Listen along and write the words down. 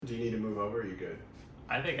Do you need to move over? Or are you good?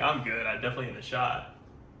 I think I'm good. I'm definitely in the shot.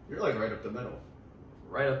 You're like right up the middle.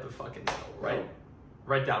 Right up the fucking middle. Oh.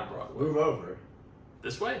 Right down Broadway. Move over.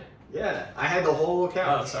 This way? Yeah, I had the whole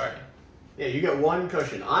couch. Oh, sorry. Yeah, you get one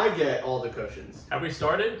cushion. I get all the cushions. Have we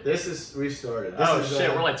started? We started.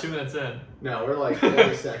 We're like 2 minutes in. No, we're like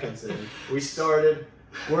 40 seconds in. We started.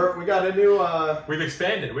 We got a new. We've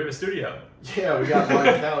expanded. We have a studio. Yeah, we got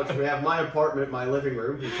my couch. We have my apartment, my living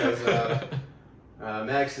room, because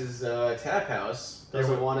Max's tap house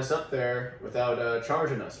doesn't want us up there without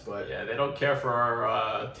charging us. But yeah, they don't care for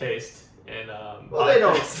our taste in. Well, they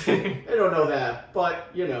don't. They don't know that, but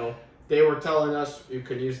you know. They were telling us you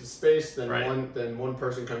could use the space. Then one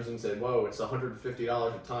person comes in and said, "Whoa, it's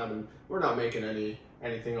 $150 a time, and we're not making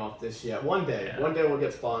anything off this yet. One day we'll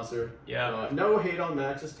get sponsored." Yeah. No hate on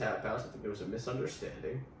Max's Tap House. I think there was a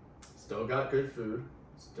misunderstanding. Still got good food.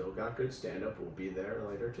 Still got good stand up. We'll be there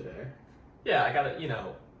later today. Yeah, I gotta.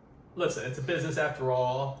 Listen, it's a business after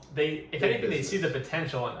all. If anything, they see the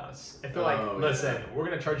potential in us. If they're like, "Listen, we're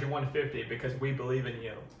gonna charge you $150 because we believe in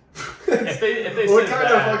you." if they what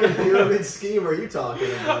kind of fucking pyramid scheme are you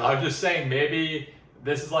talking about? I'm just saying maybe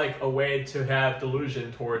this is like a way to have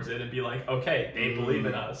delusion towards it and be like, okay, they believe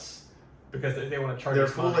in us because they want to charge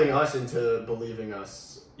us money. They're fooling us into believing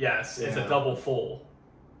us. Yes, it's a double fool.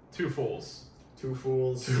 Two fools. Two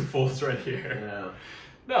fools. Two fools right here. Yeah.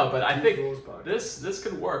 No, but I think this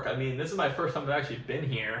could work. I mean, this is my first time I've actually been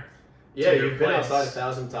here. Yeah, you've been outside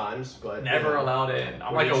 1,000 times, but never allowed in.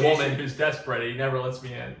 I'm like a woman who's desperate. He never lets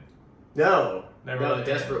me in. No, the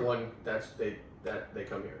desperate one. They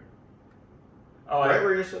come here. Oh, right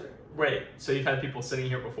where you're sitting. Wait, so you've had people sitting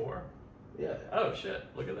here before? Yeah. Oh shit!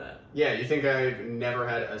 Look at that. Yeah, you think I've never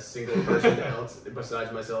had a single person else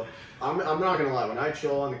besides myself? I'm not gonna lie. When I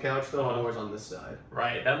chill on the couch, though, I'm always on this side.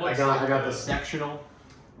 Right. That looks. I got the sectional.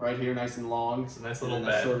 Right here, nice and long. It's a nice little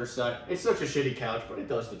bed. Shorter side. It's such a shitty couch, but it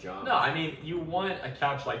does the job. No, I mean, you want a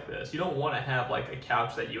couch like this. You don't want to have like a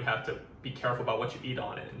couch that you have to be careful about what you eat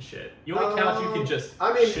on it and shit. You want a couch you can just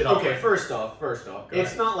shit on. Okay, first off,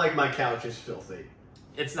 it's not like my couch is filthy.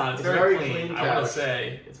 It's not. It's very clean couch. I want to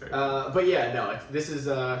say it's very. But yeah, no. This is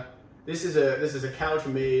a couch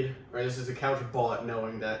made, or this is a couch bought,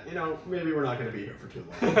 knowing that maybe we're not going to be here for too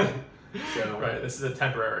long. So right, this is a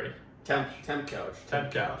temporary. Temp couch.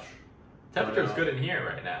 Temperature's good in here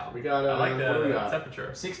right now. We got I like the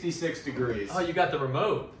temperature. 66 degrees. Oh, you got the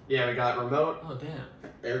remote. Yeah, we got remote. Oh, damn.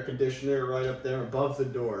 Air conditioner right up there above the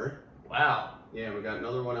door. Wow. Yeah, we got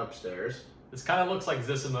another one upstairs. This kind of looks like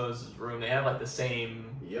Zissimo's room. They have like the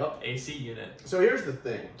same AC unit. So here's the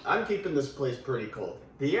thing. I'm keeping this place pretty cold.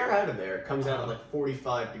 The air out of there comes out at like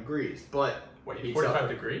 45 degrees, but... Wait, 45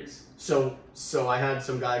 degrees? So I had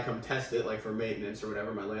some guy come test it, like for maintenance or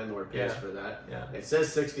whatever. My landlord pays for that. Yeah. It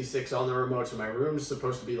says 66 on the remote, so my room's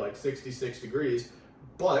supposed to be like 66 degrees.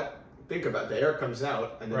 But think about it, the air comes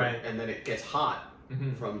out, and then it gets hot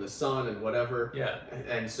from the sun and whatever. Yeah.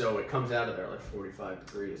 And so it comes out of there like 45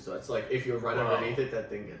 degrees. So it's like if you're right underneath it,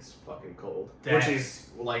 that thing gets fucking cold. Dang. Which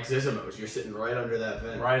is like Zissimo's. You're sitting right under that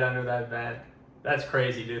vent. Right under that vent. That's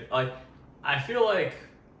crazy, dude. Like, I feel like...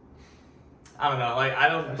 I don't know. Like, I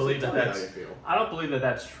don't believe that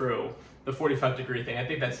that's true. The 45 degree thing. I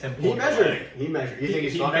think that's him. He measured. You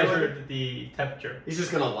think he measured the temperature. He's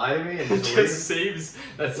just gonna lie to me and just saves.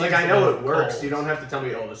 That's like I know it works. Cold. You don't have to tell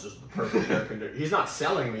me. Oh, this is the perfect air conditioner. He's not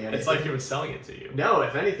selling me anything. It's like he was selling it to you. No,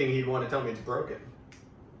 if anything, he'd want to tell me it's broken.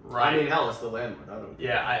 Right. I mean, hell, it's the landlord. I don't.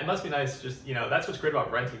 Yeah, it must be nice. Just that's what's great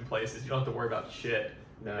about renting places. You don't have to worry about shit.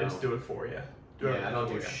 No. They just do it for you. I don't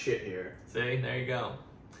do shit here. See, there you go.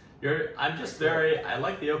 I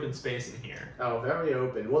like the open space in here. Oh, very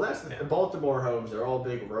open. Well, that's the Baltimore homes. They're all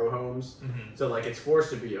big row homes. Mm-hmm. So, like, it's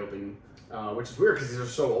forced to be open, which is weird because these are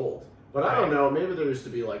so old. But I don't know. Maybe there used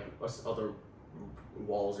to be, like, other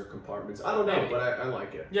walls or compartments. I don't know, but I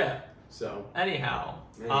like it. Yeah. So. Anyhow,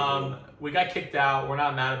 we got kicked out. We're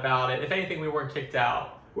not mad about it. If anything, we weren't kicked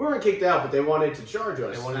out. We weren't kicked out, but they wanted to charge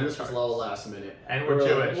us. And this was a little last minute. And we're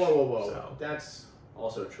Jewish. Like, whoa. So. That's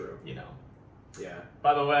also true. Yeah.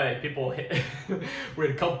 By the way, we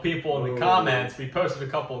had a couple people in the comments. We posted a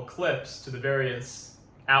couple of clips to the various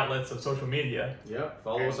outlets of social media. Yep.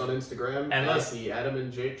 Follow us on Instagram and at the Adam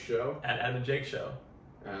and Jake Show. At Adam and Jake Show.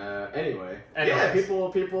 Anyway. Yeah, people.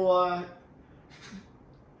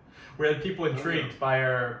 We had people intrigued by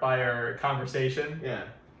our conversation. Yeah.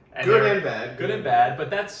 And good and bad. Good and bad,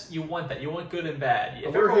 but you want that. You want good and bad.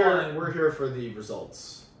 If we're here for the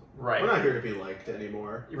results. Right. We're not here to be liked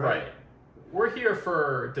anymore. Right. We're here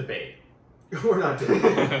for debate. We're not doing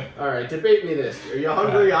it. All right, debate me this. Are you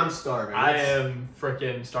hungry? I'm starving. I am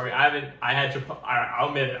freaking starving. I'll admit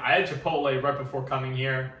it. I had Chipotle right before coming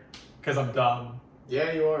here. because I'm dumb.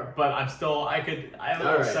 Yeah, you are. But I have a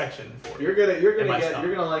little section for it. You're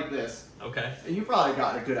gonna like this. Okay. You probably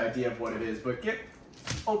got a good idea of what it is, but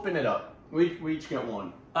open it up. We each get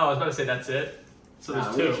one. Oh, I was about to say that's it. So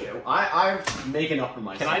there's two. I'm making up for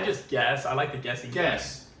myself. Can I just guess? I like the guessing.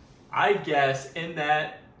 Guess. I guess in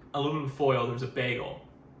that aluminum foil there's a bagel.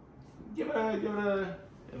 Give it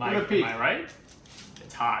a peek. Am I right?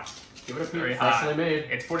 It's hot. Give it a peek. Very Freshly hot. made.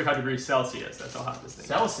 It's 45 degrees Celsius. That's how hot this thing is.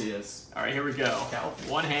 Celsius. All right, here we go.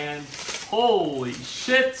 One hand. Holy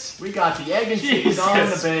shit! We got the egg and cheese on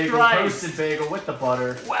the bagel, toasted bagel with the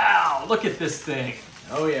butter. Wow! Look at this thing.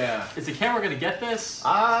 Oh yeah. Is the camera gonna get this?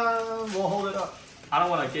 We'll hold it up. I don't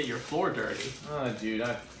want to get your floor dirty. Oh, dude,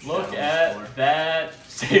 look at that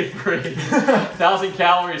savory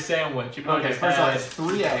 1,000-calorie sandwich. Okay, first off, it's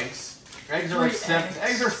 3 eggs. Eggs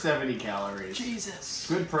are 70 calories. Jesus.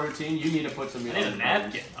 Good protein. You need to put some. I need a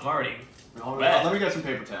napkin. I'm already. Let me get some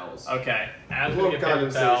paper towels. Okay. I was gonna get paper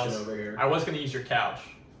towels. Over here. I was gonna use your couch.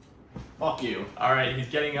 Fuck you. All right, he's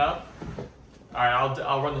getting up. All right,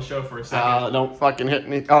 I'll run the show for a second. Don't fucking hit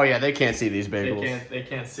me. Oh yeah, they can't see these bagels. They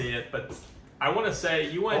can't see it, but I want to say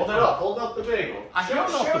you went. Hold up the bagel. Show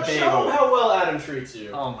him how well Adam treats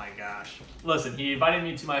you. Oh my gosh! Listen, he invited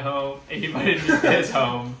me to my home. He invited me to his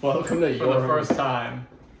home. Welcome to for the first time.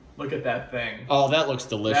 Look at that thing. Oh, that looks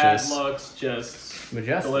delicious. That looks just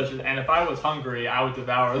majestic. Delicious. And if I was hungry, I would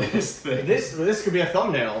devour this thing. This could be a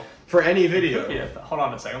thumbnail for any video. Hold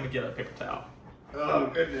on a second. Let me get a paper towel. Oh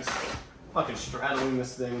goodness! Fucking straddling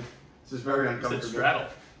this thing. This is very uncomfortable. Is it straddle?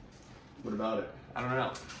 What about it? I don't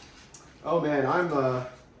know. Oh man,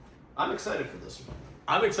 I'm excited for this one.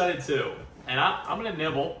 I'm excited too, and I'm gonna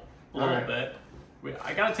nibble a little bit.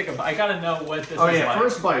 I gotta know what this is like. Oh yeah,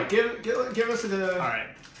 first bite. Give us All right,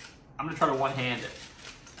 I'm gonna try to one-hand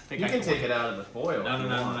it. You can take it out of the foil.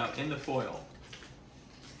 No, in the foil.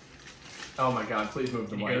 Oh my god, please move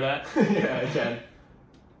the mic. Can you hear that? Yeah, I can.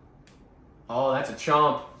 Oh, that's a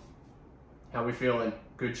chomp. How we feeling?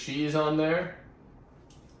 Good cheese on there?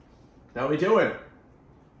 How we doing?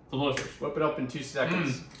 Delicious. Whip it up in 2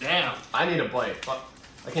 seconds. Damn. I need a bite.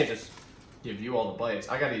 I can't just give you all the bites.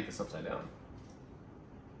 I gotta eat this upside down.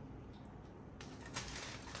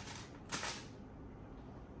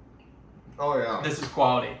 Oh yeah. This is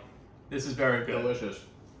quality. This is very good. Delicious.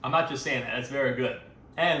 I'm not just saying that. It's very good.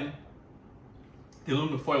 And the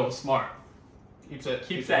aluminum foil is smart.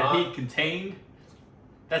 Keeps that heat contained.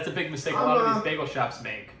 That's a big mistake a lot of these bagel shops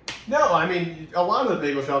make. No, I mean, a lot of the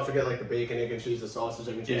bagel shops will get like the bacon, egg and cheese, the sausage,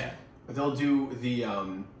 egg and cheese. Yeah. They'll do the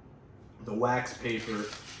wax paper,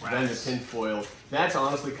 then the tin foil. That's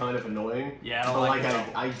honestly kind of annoying. Yeah, I don't like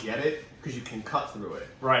it. I get it because you can cut through it.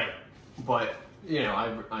 Right. But you know, I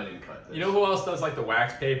didn't cut this. You know who else does like the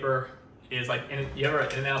wax paper? Is like you ever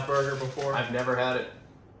had In-N-Out Burger before? I've never had it.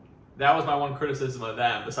 That was my one criticism of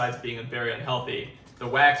them. Besides being very unhealthy, the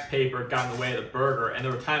wax paper got in the way of the burger, and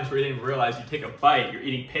there were times where you didn't even realize you take a bite, you're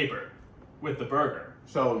eating paper with the burger.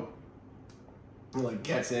 So, like,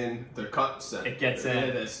 gets in the cut section. It gets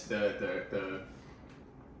in the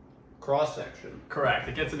cross section. Correct.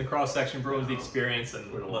 It gets in the cross section, ruins the experience,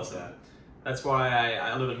 and listen. That's why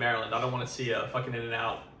I live in Maryland. I don't want to see a fucking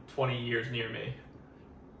In-N-Out 20 years near me.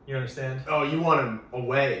 You understand? Oh, you want them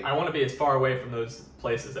away. I want to be as far away from those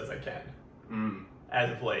places as I can. As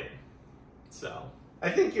of late. So. I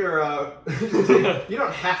think you're, you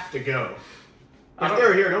don't have to go. If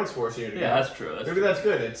they're here, don't force you to go. Yeah, that's true. Maybe that's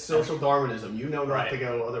good. It's social Darwinism. You know not to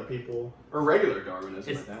go, other people. Or regular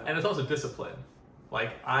Darwinism like that. And it's also discipline.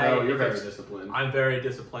 Like, you're very disciplined. I'm very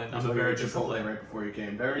disciplined. I'm very disciplined. Right before you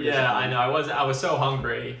came. Very disciplined. Yeah, I know. I was so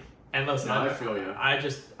hungry. And listen, I feel you.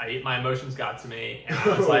 My emotions got to me, and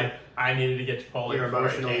I was like, I needed to get Chipotle. You're an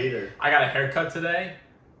emotional eater. I got a haircut today.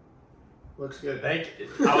 Looks good.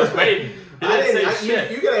 I was waiting.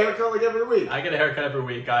 You get a haircut like every week. I get a haircut every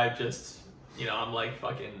week. I just, I'm like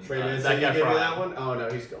fucking. Trey Mancini gave you that one? Oh no,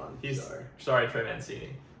 he's gone. Sorry, Trey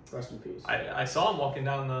Mancini. Rest in peace. I saw him walking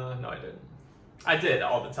down the. No, I didn't. I did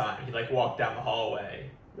all the time. He like walked down the hallway.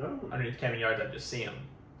 Underneath Camden Yards, I'd just see him.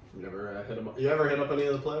 You never hit him up? You ever hit up any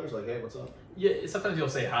of the players? Like, hey, what's up? Yeah, sometimes you'll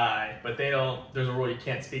say hi, but they don't. There's a rule you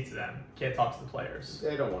can't speak to them. You can't talk to the players.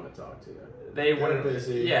 They don't want to talk to you. They're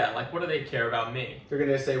busy. Yeah, like what do they care about me? They're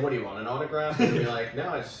gonna say, "What do you want? An autograph?" And you'll be like, "No,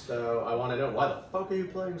 I want to know why the fuck are you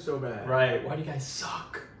playing so bad?" Right? Why do you guys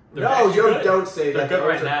suck? Don't say that. They're good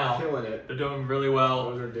right now. Killing it. They're doing really well.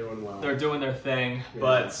 Those are doing well. They're doing their thing,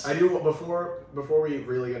 but I do before we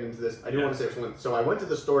really get into this. I do want to say something. So I went to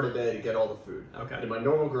the store today to get all the food. Okay. Did my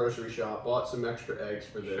normal grocery shop. Bought some extra eggs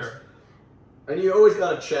for this. Sure. And you always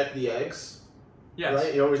gotta check the eggs. Yes.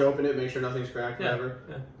 Right? You always open it, make sure nothing's cracked, whatever.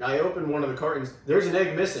 Yeah. I opened one of the cartons. There's an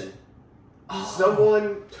egg missing.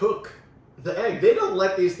 Someone took the egg. They don't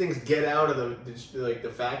let these things get out of the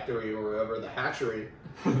factory or wherever, the hatchery.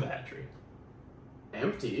 The hatchery.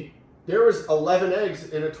 Empty. There was 11 eggs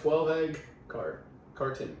in a 12-egg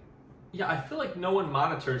carton. Yeah, I feel like no one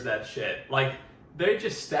monitors that shit. Like, they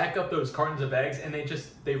just stack up those cartons of eggs and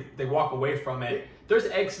they walk away from it. There's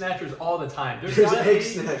egg snatchers all the time. There's egg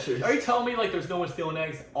snatchers. Are you telling me like there's no one stealing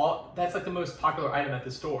eggs? That's like the most popular item at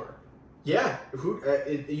the store. Yeah,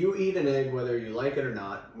 you eat an egg whether you like it or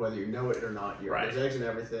not, whether you know it or not. There's eggs in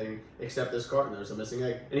everything except this carton. There's a missing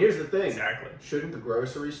egg. And here's the thing. Exactly. Shouldn't the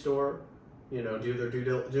grocery store, do their due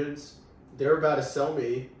diligence? They're about to sell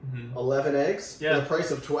me 11 eggs for the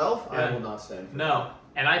price of 12. Yeah. I will not stand for that.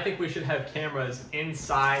 And I think we should have cameras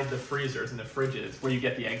inside the freezers and the fridges where you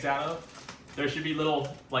get the eggs out of. There should be little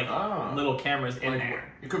cameras in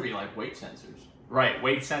there. It could be like weight sensors. Right,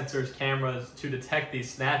 weight sensors, cameras to detect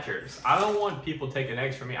these snatchers. I don't want people taking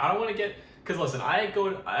eggs from me. I don't want to get, because listen, I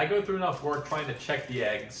go through enough work trying to check the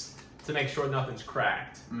eggs to make sure nothing's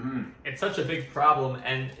cracked. Mm-hmm. It's such a big problem,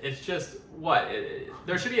 and it's just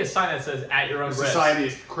there should be a sign that says "at your own risk." Society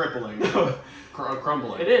is crippling,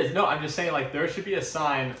 crumbling. It is. No, I'm just saying, like, there should be a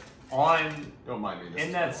sign on. Don't mind me.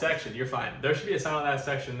 In that section, you're fine. There should be a sign on that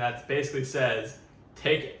section that basically says,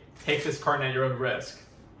 "Take this carton at your own risk.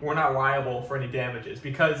 We're not liable for any damages,"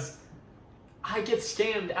 because I get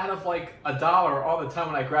scammed out of like $1 all the time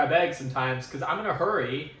when I grab eggs sometimes because I'm in a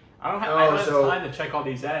hurry. I don't have time to check all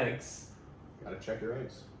these eggs. Gotta check your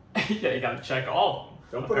eggs. Yeah, you gotta check all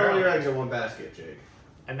of them. Don't put all your eggs in one basket, Jake.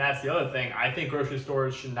 And that's the other thing. I think grocery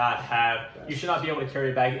stores should not have. You should not be able to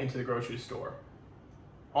carry a bag into the grocery store.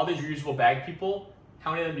 All these reusable bag people,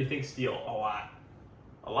 how many of them do you think steal? A lot.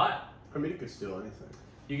 A lot. I mean, you could steal anything.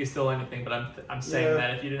 You can steal anything, but I'm saying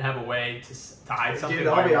that if you didn't have a way to hide something, dude,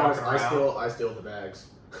 I'll be honest. I steal the bags.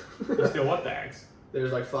 You steal what bags?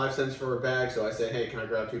 There's like 5 cents for a bag, so I say, "Hey, can I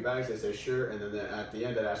grab 2 bags?" They say, "Sure," and then at the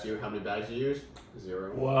end, I'd ask you how many bags you use.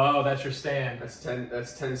 0. Whoa, that's your stand. That's 10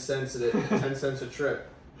 cents 10 cents a trip.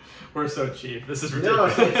 We're so cheap. This is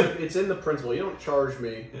ridiculous. No, it's in the principle. You don't charge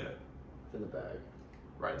me in the bag.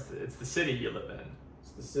 Right. It's the city you live in.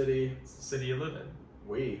 It's the city. It's the city you live in.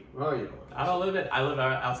 Well, you know. I don't live it. I live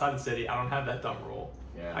outside the city. I don't have that dumb rule.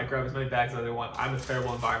 Yeah. I grab as many bags as I want. I'm a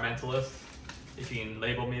terrible environmentalist, if you can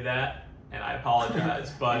label me that, and I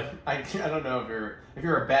apologize. But I don't know if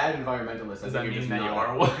you're a bad environmentalist. Does that mean that you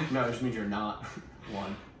are one? No, it just means you're not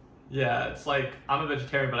one. Yeah, it's like I'm a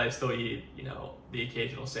vegetarian, but I still eat, the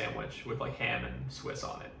occasional sandwich with like ham and Swiss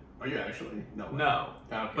on it. Are you actually? No. No.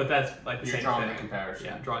 Okay. But that's like the same thing. You're drawing the comparison.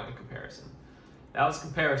 Yeah, I'm drawing the comparison. That was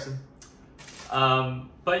comparison.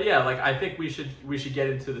 But yeah, like I think we should get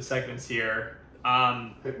into the segments here.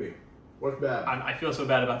 Hit me. What's bad? I feel so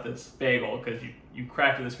bad about this bagel because you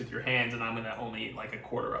crafted this with your hands, and I'm gonna only eat like a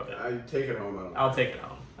quarter of it. I take it home. I'll take it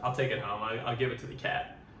home. I'll give it to the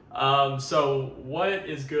cat. So what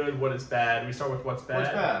is good? What is bad? We start with what's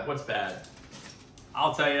bad. What's bad?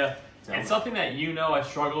 I'll tell you. It's something that I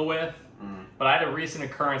struggle with, but I had a recent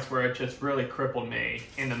occurrence where it just really crippled me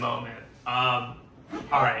in the moment. All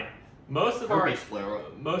right. Most of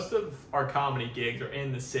our comedy gigs are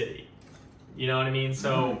in the city. You know what I mean?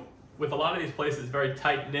 So with a lot of these places, very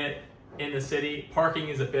tight knit in the city, parking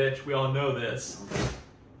is a bitch. We all know this.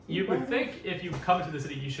 You would think if you come to the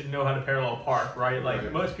city, you should know how to parallel park, right?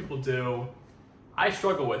 Like most people do. I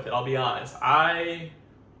struggle with it. I'll be honest. I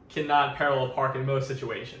cannot parallel park in most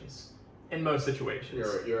situations.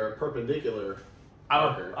 You're a perpendicular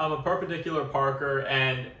parker. I'm a perpendicular parker,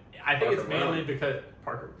 and I think it's mainly because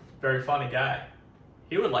Parker, very funny guy.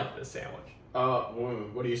 He would like this sandwich.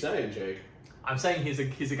 What are you saying, Jake? I'm saying he's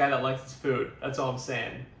a guy that likes his food. That's all I'm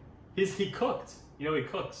saying. He cooked. He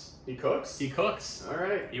cooks. He cooks? He cooks. All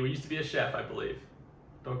right. He used to be a chef, I believe.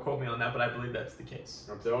 Don't quote me on that, but I believe that's the case.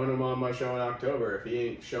 I'm throwing him on my show in October. If he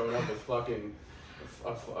ain't showing up with fucking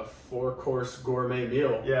a 4-course gourmet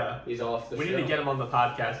meal, he's off the show. We need to get him on the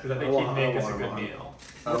podcast because I think he'd make us a good meal.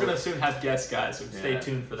 We're going to soon have guests, guys, so stay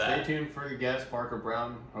tuned for that. Stay tuned for your guest, Parker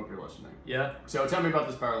Brown. Hope you're listening. Yeah. So tell me about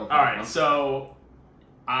this parallel park. All right, so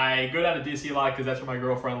I go down to DC a lot because that's where my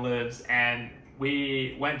girlfriend lives, and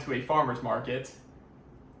we went to a farmer's market,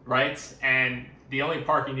 right? And the only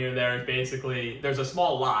parking near there is basically, there's a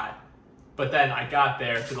small lot, but then I got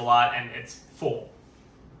there to the lot and it's full.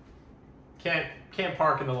 Can't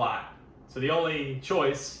park in the lot. So the only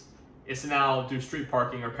choice is to now do street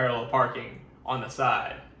parking or parallel parking on the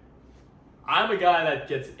side. I'm a guy that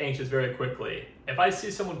gets anxious very quickly. If I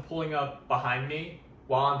see someone pulling up behind me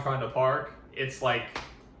while I'm trying to park, it's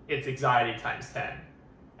anxiety times 10.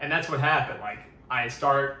 And that's what happened. Like, I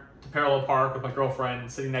start to parallel park with my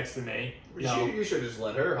girlfriend sitting next to me. You should just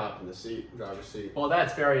let her hop in the driver's seat. Well,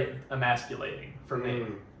 that's very emasculating for me.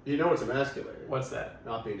 You know what's emasculating? What's that?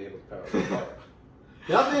 Not being able to parallel park.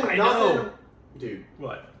 Nothing. I know. Dude.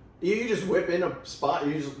 What? You just whip in a spot.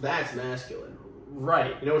 That's masculine.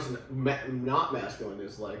 Right. You know what's not masculine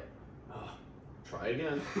is like, try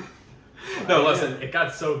again. No, listen. It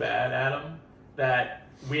got so bad, Adam, that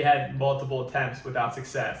we had multiple attempts without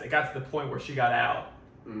success. It got to the point where she got out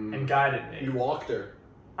and guided me. You walked her.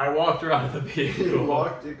 I walked her out of the vehicle. You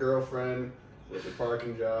walked your girlfriend with your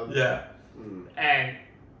parking job. Yeah. And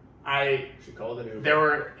she called an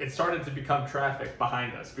Uber. It started to become traffic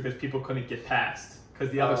behind us because people couldn't get past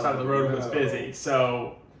because the other side of the road was busy.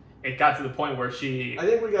 So it got to the point where I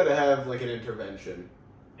think we got to have like an intervention.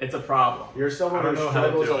 It's a problem. You're someone who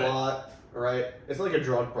struggles a lot, right? It's like a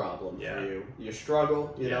drug problem for you. You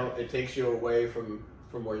struggle, you know, it takes you away from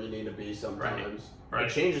where you need to be sometimes. Right.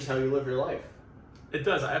 It changes how you live your life. It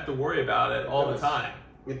does. I have to worry about it all the time.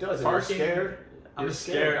 It does. Parking, you're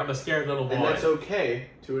scared. I'm a scared little boy. And that's okay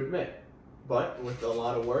to admit. But with a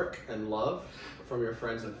lot of work and love from your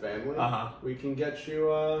friends and family, we can get you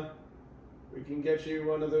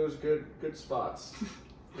one of those good spots.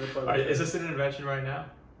 Right, is this an intervention right now?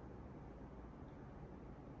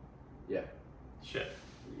 Yeah. Shit.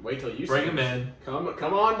 Wait till you bring him in. Come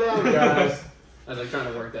on down, guys. I was like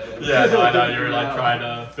trying to work that in. Yeah, no, I know you're like trying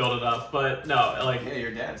to build it up, but no, like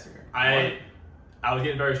your dad's here. I was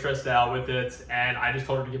getting very stressed out with it, and I just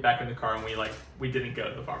told her to get back in the car, and we didn't go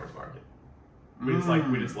to the farmer's market. We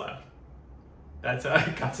just left. That's how I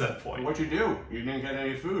got to that point. What'd you do? You didn't get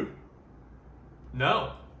any food.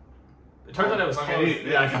 No. It turns out it was closed.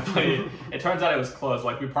 Yeah, I got plenty. It turns out it was closed.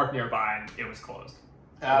 Like we parked nearby, and it was closed.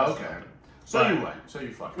 Oh, okay. So you went. So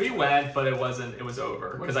you fucked. We went, but it wasn't. It was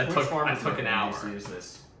over because I took an hour. Is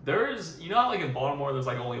this? There's, how like in Baltimore, there's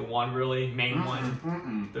like only one really main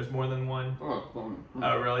one. There's more than one.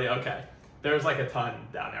 Oh, really? Okay. There's like a ton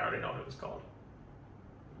down there. I already know what it was called.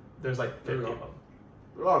 There's like 50 of them.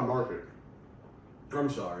 A lot of market. I'm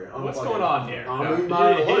sorry. What's going on here?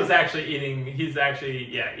 He's actually eating. He's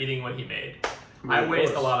actually eating what he made. I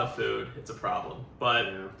waste a lot of food. It's a problem.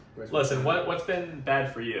 But listen, what's been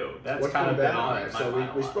bad for you? That's kind of been on. Right,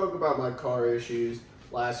 so we spoke about my car issues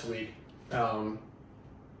last week.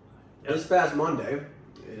 This past Monday,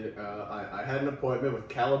 I had an appointment with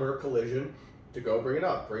Caliber Collision to go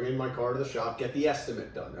bring in my car to the shop, get the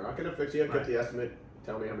estimate done. They're not going to fix it, get the estimate,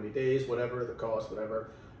 tell me how many days, whatever, the cost,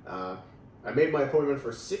 whatever. I made my appointment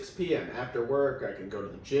for 6 p.m. After work, I can go to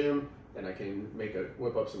the gym, and I can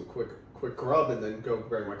whip up some quick grub, and then go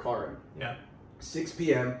bring my car in. Yeah. 6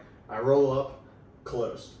 p.m., I roll up,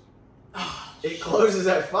 closed. It closes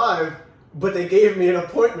at 5, but they gave me an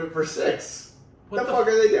appointment for 6. What the fuck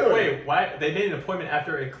are they doing? Wait, why? They made an appointment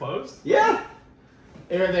after it closed? Yeah.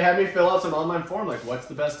 And they had me fill out some online form, like, what's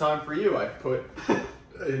the best time for you? I put,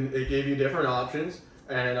 and it gave you different options,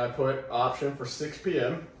 and I put option for 6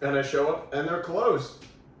 p.m., and I show up, and they're closed.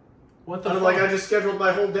 What the fuck? I'm like, I just scheduled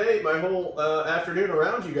my whole day, my whole afternoon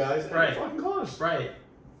around you guys, and they're fucking closed. Right.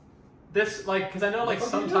 This, because I know,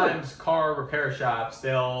 sometimes car repair shops,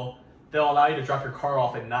 they'll allow you to drop your car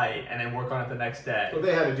off at night and then work on it the next day. Well,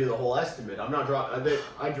 they had to do the whole estimate. I'm not dropping.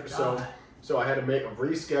 So I had to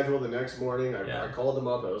reschedule the next morning. I called them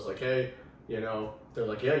up. I was like, hey, they're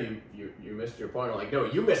like, yeah, you missed your appointment. I'm like, no,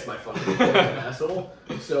 you missed my fucking appointment, asshole.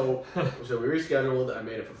 So we rescheduled. I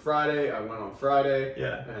made it for Friday. I went on Friday.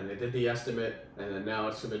 Yeah. And they did the estimate. And then now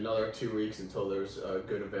it's been another 2 weeks until there's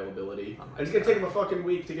good availability. And it's gonna take them a fucking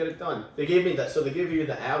week to get it done. They gave me that. So they give you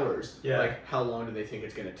the hours. Yeah. Like how long do they think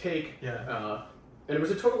it's gonna take? Yeah. And it was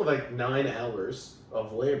a total of 9 hours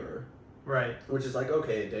of labor. Right. Which is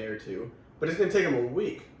okay, a day or two. But it's gonna take them a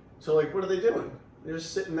week. So what are they doing? They're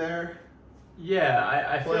just sitting there. Yeah,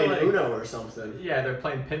 I feel playing Uno or something. Yeah, they're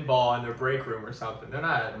playing pinball in their break room or something. They're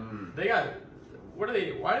not. They got. What are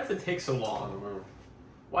they? Why does it take so long? I don't know.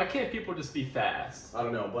 Why can't people just be fast? I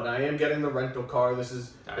don't know, but I am getting the rental car. This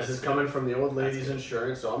is coming from the old lady's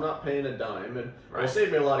insurance, so I'm not paying a dime, and it'll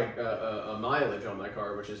save me a lot of mileage on my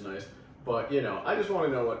car, which is nice. But I just want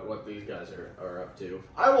to know what these guys are up to.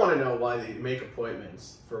 I want to know why they make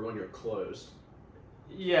appointments for when you're closed.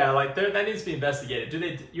 Yeah, that needs to be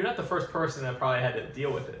investigated. You're not the first person that probably had to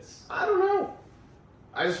deal with this. I don't know.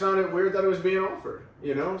 I just found it weird that it was being offered.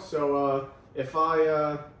 So if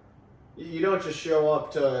you don't just show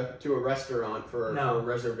up to a restaurant for a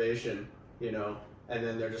reservation, and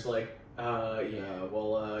then they're just like,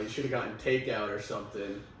 you should have gotten takeout or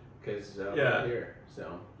something because we're here.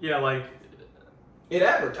 So it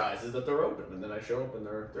advertises that they're open, and then I show up and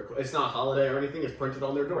they're it's not holiday or anything. It's printed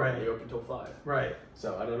on their door. Right. And they open till 5. Right.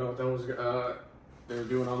 So I don't know what that was they were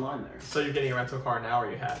doing online there. So you're getting a rental car now, or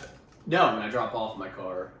you have it? No, I'm gonna drop off my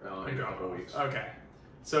car in a couple of weeks. Okay.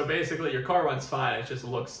 So basically, your car runs fine. It just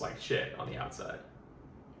looks like shit on the outside.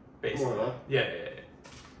 Basically. Yeah.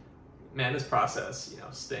 Man, this process,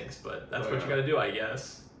 stinks, but that's what you got to do, I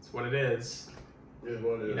guess. It's what it is. It is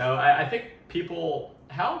what it is. I think people.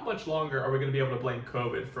 How much longer are we going to be able to blame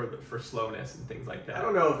COVID for slowness and things like that? I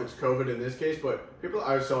don't know if it's COVID in this case, but people.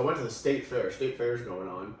 So I went to the state fair. State fair's going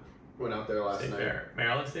on. Went out there last night. State fair,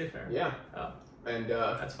 Maryland State Fair. Yeah. Oh. And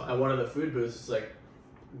that's fine. At one of the food booths, it's like,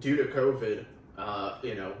 due to COVID,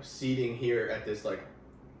 seating here at this like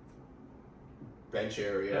bench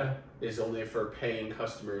area is only for paying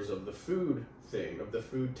customers of the food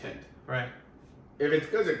tent. Right. If it's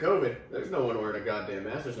because of COVID, there's no one wearing a goddamn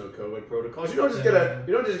mask. There's no COVID protocols. You don't just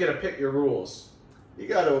get to pick your rules. You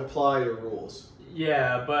got to apply your rules.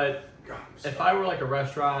 Yeah, but God, if I were like a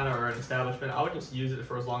restaurant or an establishment, I would just use it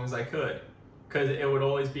for as long as I could, because it would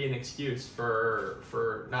always be an excuse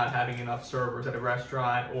for not having enough servers at a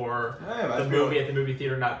restaurant, or the movie at the movie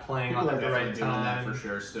theater not playing at the right time. That for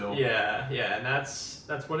sure, still. Yeah, and that's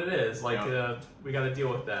what it is. Like we got to deal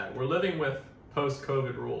with that. We're living with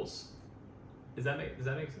post-COVID rules. Does that make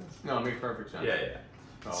sense? No, it makes perfect sense. Yeah.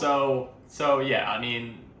 Oh. So yeah, I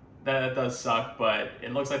mean that does suck, but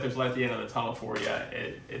it looks like there's light at the end of the tunnel for you.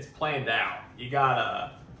 It's planned out.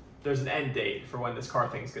 There's an end date for when this car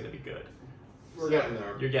thing's going to be good. We're getting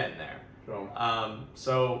there. You're getting there.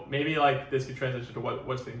 So maybe like this could transition to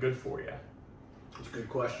what's been good for you. It's a good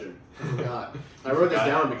question. I forgot. I wrote this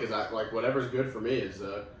down because I like whatever's good for me is.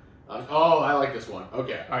 I like this one.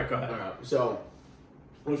 Okay. All right, go ahead. All right. So,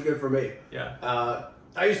 what's good for me? Yeah.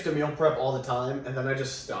 I used to meal prep all the time, and then I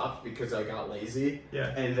just stopped because I got lazy. Yeah.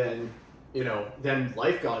 And then, then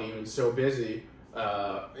life got even so busy,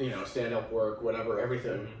 stand-up work, whatever,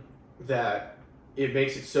 everything, that it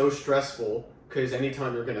makes it so stressful, because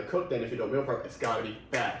anytime you're going to cook, then if you don't meal prep, it's got to be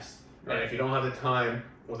fast. Right. And if you don't have the time,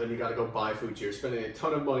 well, then you got to go buy food. So you're spending a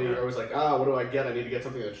ton of money. You're always like, what do I get? I need to get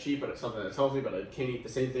something that's cheap, but it's something that's healthy, but I can't eat the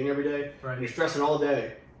same thing every day. Right. And you're stressing all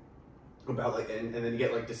day about and then you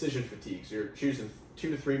get like decision fatigue. So you're choosing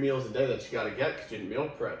 2 to 3 meals a day that you got to get because you didn't meal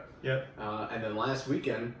prep. Yep. And then last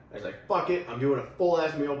weekend, I was like, fuck it. I'm doing a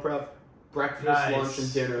full-ass meal prep. Breakfast, lunch,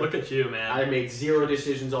 and dinner. Look at you, man. I made 0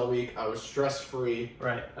 decisions all week. I was stress-free.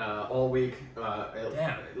 Right. All week.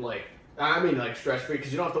 Damn. Stress-free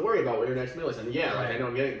because you don't have to worry about what your next meal is. And I know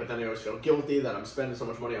I'm getting it, but then I always feel guilty that I'm spending so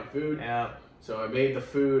much money on food. Yeah. So I made the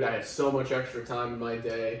food. I had so much extra time in my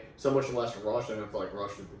day, so much less rush. I didn't have to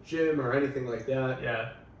rush to the gym or anything like that.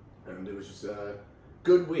 Yeah. And it was just a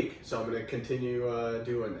good week. So I'm going to continue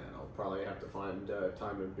doing that. I'll probably have to find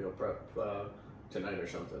time to meal prep tonight or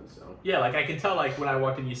something. So yeah, I can tell when I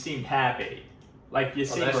walked in, you seemed happy. You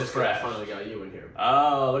seemed refreshed. I finally got you in here.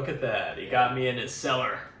 Oh, look at that! He got me in his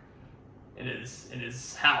cellar, in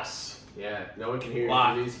his house. Yeah, no one can hear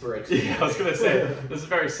you through these bricks. Yeah, I was gonna say this is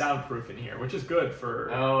very soundproof in here, which is good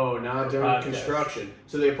for. Oh, not doing construction.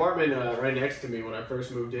 So the apartment right next to me when I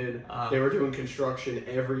first moved in, they were doing construction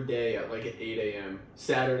every day at 8 a.m.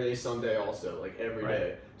 Saturday, Sunday, also every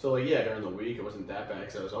day. So during the week it wasn't that bad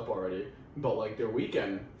because I was up already. But their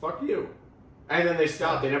weekend, fuck you. And then they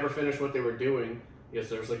stopped. They never finished what they were doing because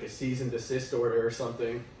there was a cease and desist order or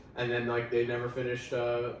something. And then they never finished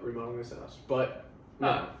remodeling this house. But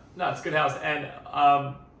no, it's a good house. And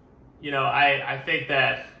I think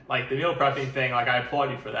that the meal prepping thing, I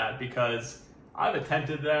applaud you for that because I've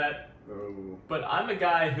attempted that. Oh. But I'm a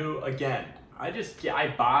guy who, again,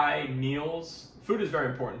 I buy meals. Food is very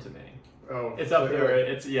important to me. Oh, it's up there.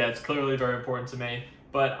 It's clearly very important to me.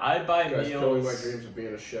 But I buy meals. Killing my dreams of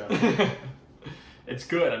being a chef. It's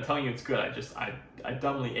good. I'm telling you, it's good. I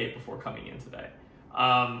dumbly ate before coming in today.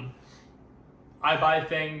 I buy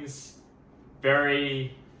things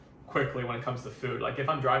very quickly when it comes to food. If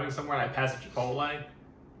I'm driving somewhere and I pass a Chipotle,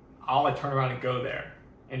 I'll turn around and go there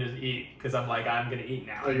and just eat because I'm I'm gonna eat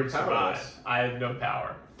now. Oh, you're powerless. I have no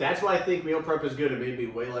power. That's why I think meal prep is good. It made me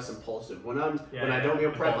way less impulsive. When I don't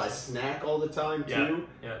meal prep, I snack all the time too.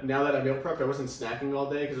 Yeah. Now that I meal prepped, I wasn't snacking all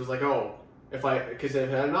day because it was if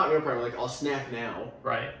I'm not meal prepping, I'll snack now.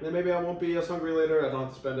 Right. And then maybe I won't be as hungry later. I don't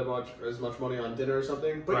have to spend as much money on dinner or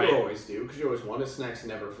something. But you always do because you always want. A snack's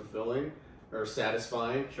never fulfilling or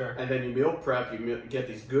satisfying. Sure. And then you meal prep. You get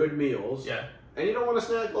these good meals. Yeah. And you don't want to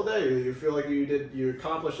snack all day. You feel like you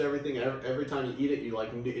accomplished everything. Every time you eat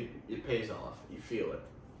it, it pays off. You feel it.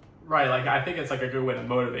 Right, like I think it's like a good way to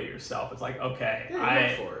motivate yourself. It's like, okay, you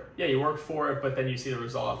work for it. Yeah, you work for it, but then you see the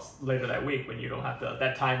results later that week when you don't have to.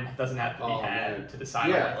 That time doesn't have to be had to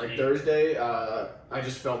decide. Yeah, like Thursday, I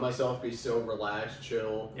just felt myself be so relaxed,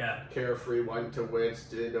 chill, carefree. Went to Wits,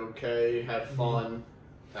 did okay, had fun,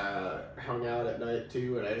 hung out at night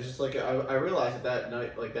too, and I was just like, I realized that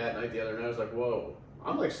night the other night, I was like, whoa,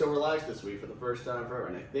 I'm like so relaxed this week for the first time forever,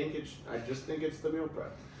 and I just think it's the meal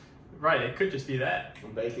prep. Right, it could just be that.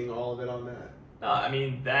 I'm baking all of it on that. No, I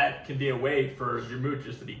mean, that can be a way for your mood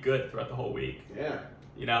just to be good throughout the whole week. Yeah.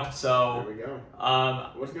 You know, so... There we go.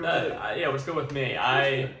 What's good with you? What's good with me?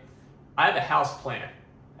 I have a house plant,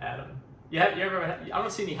 Adam. You ever? I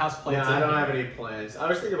don't see any house plants. Yeah, I don't have any plants. I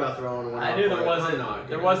was thinking about throwing one. I knew there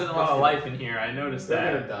wasn't a lot of life in here. I noticed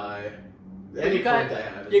that. They're gonna die. Any plant I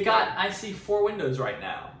have. I see 4 windows right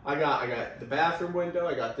now. I got the bathroom window.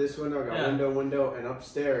 I got this window. I got window, and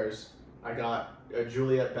upstairs I got a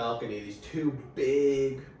Juliet balcony. These 2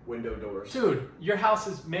 big window doors. Dude, your house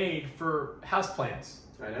is made for house plants.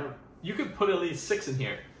 I know. You could put at least 6 in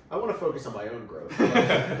here. I want to focus on my own growth.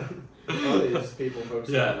 All these people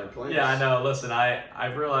focusing on their plants. Yeah, I know. Listen,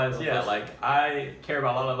 I've realized, like I care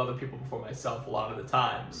about a lot of other people before myself a lot of the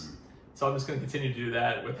times. So I'm just going to continue to do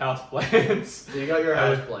that with house plants. You got your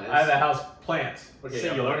house plants. I have a house plant. Okay,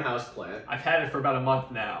 singular. One house plant. I've had it for about a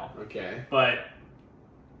month now. Okay. But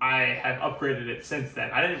I have upgraded it since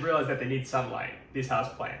then. I didn't realize that they need sunlight, these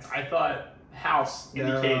house plants. I thought house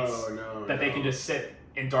indicates that they can just sit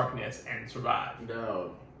in darkness and survive.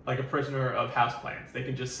 No. Like a prisoner of house plants. They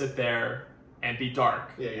can just sit there and be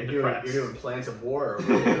dark and depressed. You're doing plants of war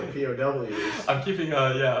over here, POWs. I'm keeping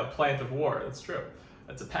a plant of war. That's true.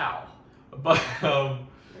 That's a POW. But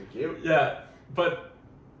thank you. Yeah, but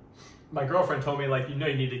my girlfriend told me you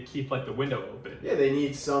need to keep the window open. Yeah, they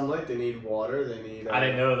need sunlight. They need water. They need. I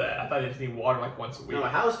didn't know that. I thought they just need water once a week. No,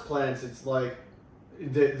 house plants. It's like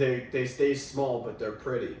they stay small, but they're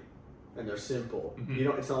pretty and they're simple.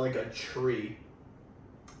 Mm-hmm. It's not like a tree.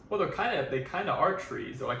 Well, they kind of are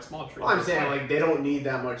trees. They're like small trees. Well, I'm saying they don't need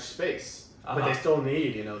that much space, but they still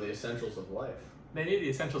need the essentials of life. They need the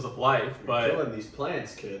essentials of life, but you're killing these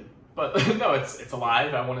plants, kid. But no, it's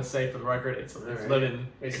alive. I want to say for the record, it's living.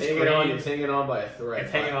 It's hanging on by a thread.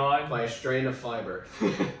 It's hanging on by a strain of fiber.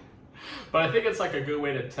 But I think it's a good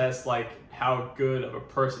way to test how good of a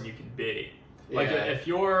person you can be. If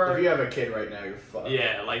you have a kid right now, you're fucked.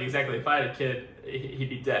 Yeah, exactly. If I had a kid, he'd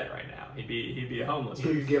be dead right now. He'd be a homeless.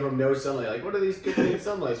 You'd give him no sunlight. What are these kids need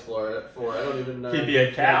sunlight for? I don't even know. He'd be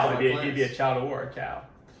a cow. He'd be a child of war cow.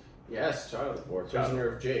 Yes, child of war.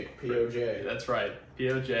 Prisoner of Jake. POJ. That's right.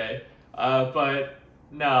 POJ. But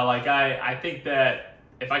no, I think that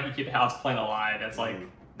if I could keep a house plant alive, that's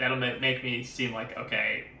that'll make me seem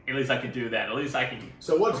okay. At least I can do that. At least I can.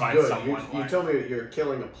 So what's good? You told me you're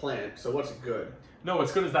killing a plant. So what's good? No,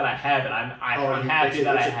 what's good is that I have it. I'm happy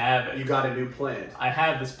that I have it. You got a new plant. I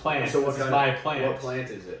have this plant. So this is my plant. What plant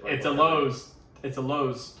is it? It's a Lowe's. It's a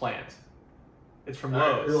Lowe's plant. It's from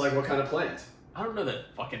Lowe's. You're what kind of plant? I don't know the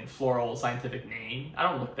fucking floral scientific name. I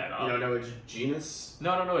don't look that up. You don't know its genus?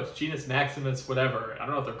 No, I don't know. It's genus maximus, whatever. I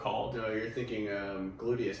don't know what they're called. No, you're thinking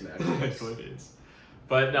gluteus maximus. Gluteus.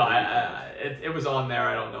 But no, it was on there.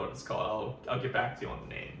 I don't know what it's called. I'll get back to you on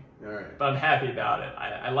the name. All right. But I'm happy about it.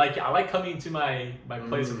 I like coming to my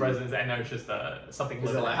place of residence. I know it's just something.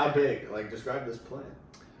 Is it how big? Describe this plant.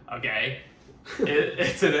 Okay,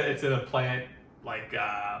 it's in a plant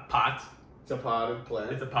pot. It's a potted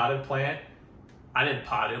plant. It's a potted plant. I didn't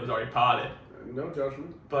pot it. It was already potted. No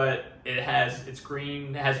judgment. But it's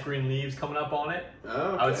green. It has green leaves coming up on it. Oh,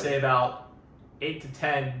 okay. I would say about 8 to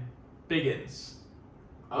 10 biggins.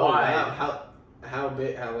 Oh, wow. How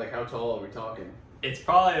big? How tall are we talking? It's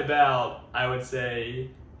probably about, I would say,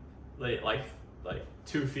 like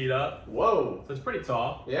 2 feet up. Whoa! So it's pretty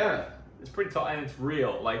tall. Yeah. It's pretty tall and it's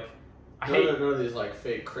real. I hate none of these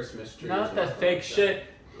fake Christmas trees. Not that fake shit.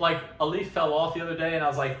 A leaf fell off the other day, and I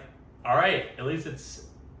was like, all right, at least it has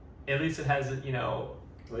At least it has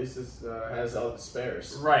all the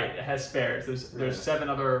spares. Right, it has spares. There's 7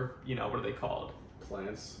 other what are they called?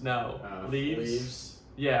 Plants. No, leaves. Leaves.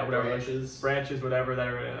 Yeah, whatever. Branches, whatever that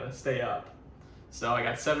are gonna stay up. So I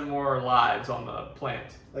got 7 more lives on the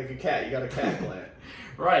plant. Like a cat, you got a cat plant.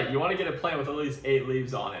 Right, you want to get a plant with at least 8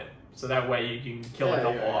 leaves on it, so that way you can kill a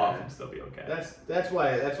couple off and still be okay. That's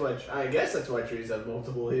why I guess that's why trees have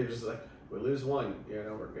multiple leaves. We lose one,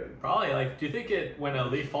 we're good. Probably. Do you think when a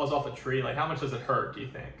leaf falls off a tree, how much does it hurt? Do you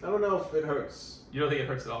think? I don't know if it hurts. You don't think it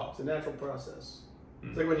hurts at all? It's a natural process.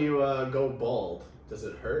 It's like when you go bald. Does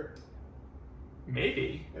it hurt?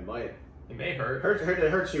 Maybe. It might. It may hurt. It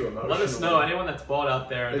hurts you emotionally. Let us know, anyone that's bald out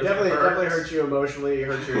there. It definitely hurts you emotionally. It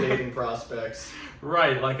hurts your dating prospects.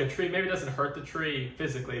 Right, like a tree. Maybe it doesn't hurt the tree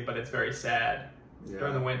physically, but it's very sad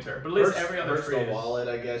during the winter. But at least every other tree. Hurts the wallet,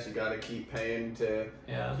 I guess. You got to keep paying to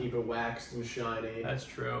keep it waxed and shiny. That's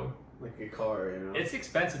true. Like a car, you know. It's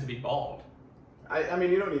expensive to be bald. I mean,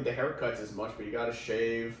 you don't need the haircuts as much, but you got to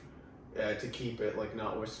shave to keep it like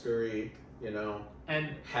not whiskery, you know.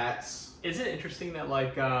 And hats. Isn't it interesting that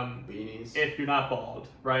like beanies? If you're not bald,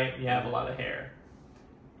 right, and you have a lot of hair,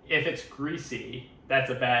 if it's greasy, that's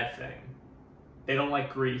a bad thing. They don't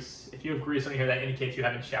like grease. If you have grease on your hair, that indicates you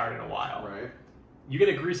haven't showered in a while. Right. You get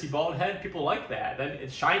a greasy bald head, people like that. Then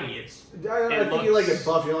it's shiny. I think you like it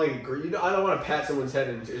buff. You don't like it greasy. I don't want to pat someone's head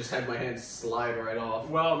and just have my hands slide right off.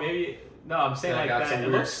 Well, maybe. No, I'm saying like that.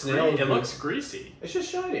 It looks greasy. It's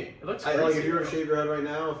just shiny. It looks greasy. Like if you were to shave your head right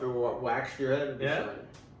now, if it were waxed your head, it'd be shiny.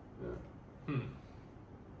 Yeah.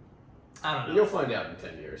 I don't know. You'll find out in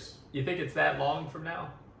 10 years. You think it's that long from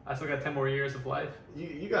now? I still got 10 more years of life.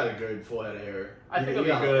 You got a good full head of hair. I think it'll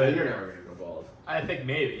be good. You're never gonna go bald. I think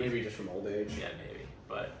maybe. Maybe just from old age. Yeah, maybe.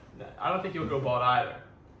 But I don't think you'll go bald either.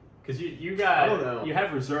 Because you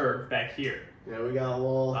have reserve back here. Yeah, we got a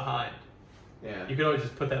little behind. Yeah. You could always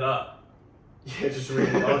just put that up. Yeah,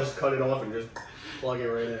 I'll just cut it off and just plug it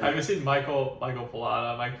right in. Have you seen Mike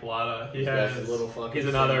Pilata? Mike Pilata. He's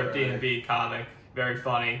another D&B comic. Very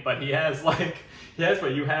funny, but he has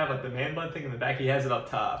what you have, like the man bun thing in the back. He has it up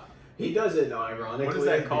top. He does it ironically. What is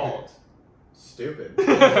that called? Stupid.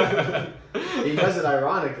 He does it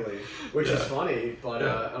ironically, which is funny, but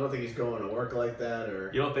I don't think he's going to work like that.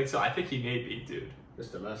 Or you don't think so? I think he may be, dude.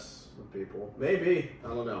 Just to mess with people. Maybe. I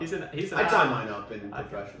don't know. I tie mine up in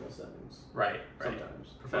professional settings. Right. Sometimes.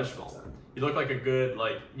 Professional. You look like a good,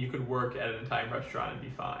 you could work at an Italian restaurant and be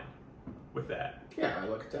fine with that. Yeah, I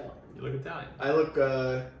look Italian. You look Italian. I look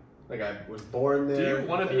like I was born there. Do you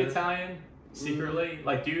want to be Italian secretly?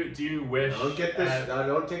 Like, do you wish? I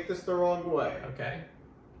don't take this the wrong way. Okay.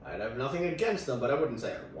 I'd have nothing against them, but I wouldn't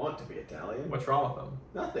say I want to be Italian. What's wrong with them?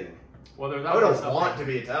 Nothing. Well, I don't want to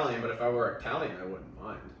be Italian, but if I were Italian, I wouldn't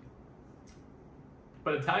mind.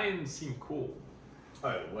 But Italians seem cool.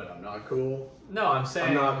 Oh, what? I'm not cool? No, I'm saying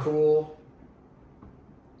I'm not cool.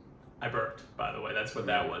 I burped, by the way. That's what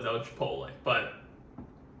that was. That was Chipotle. But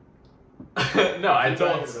no, I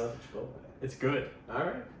don't. It's good. All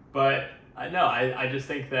right. But I just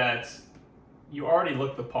think that you already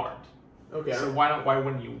look the part. Okay. So why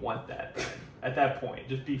wouldn't you want that then? At that point,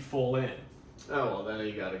 just be full in. Oh well, then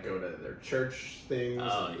you got to go to their church things.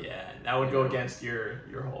 Oh yeah, that would go against your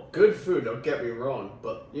whole. Good food. Don't get me wrong,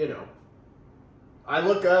 but I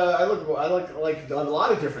look like a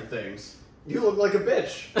lot of different things. You look like a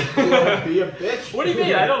bitch. You want to be a bitch? What do you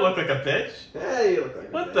mean? I don't look like a bitch. Yeah, you look like a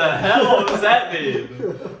bitch. What the hell does that mean?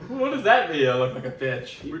 What does that mean? I look like a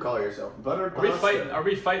bitch. You call yourself buttered pasta. Are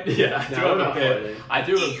we fighting? Yeah, no, we're not fighting. I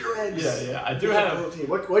do. Eat your eggs. Yeah. I do have.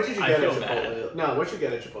 What did you get at Chipotle? No, what you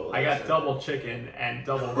get at Chipotle? I got double chicken and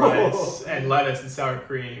double rice and lettuce and sour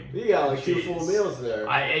cream. You got like 2 full meals there.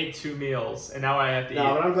 I ate 2 meals and now I have to eat.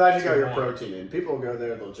 No, but I'm glad you got your protein in. People go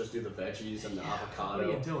there, they'll just do the veggies and the avocado. What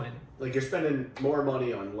are you doing? Like you're spending more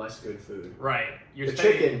money on less good food. Right. The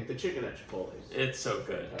chicken at Chipotle. It's so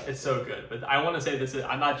good. It's so good. But I want to say this.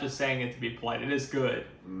 I'm not just saying it to be polite. It is good.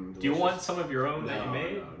 Do you want some of your own that you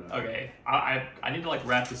made? No. Okay. I need to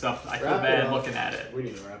wrap this up. I feel bad looking at it. We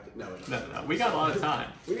need to wrap it. No. We got a lot of time.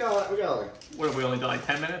 We got like. What have we only done? Like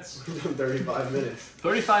 10 minutes? 35 minutes.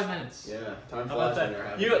 35 minutes. Yeah. Time flies when you're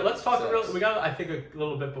having let's talk we got I think a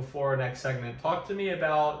little bit before our next segment. Talk to me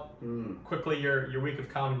about quickly your week of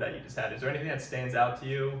comedy that you just had. Is there anything that stands out to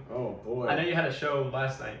you? Oh boy. I know you had a show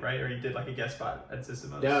last night, right? Or you did like a guest spot at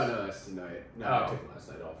Sisimo's. No, that's tonight. No, I took last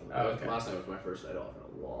night off. Okay. Last night was my first night off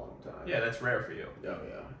in a long time. Yeah, that's rare for you. Oh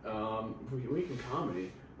yeah. Week in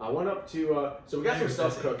comedy. I went up to so we got some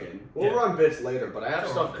stuff cooking. We'll run bits later, but I have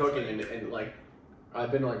stuff cooking and like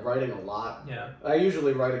I've been like writing a lot. Yeah. I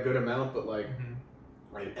usually write a good amount, but like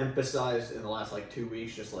I emphasized in the last like 2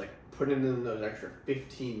 weeks just like putting in those extra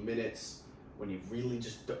 15 minutes when you really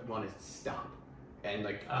just don't want to stop. And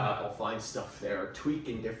like I'll find stuff there,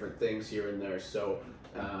 tweaking different things here and there. So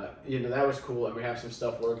that was cool. And we have some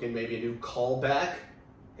stuff working. Maybe a new callback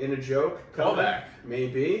in a joke. Callback,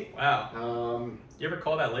 maybe. Wow. You ever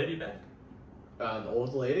call that lady back? The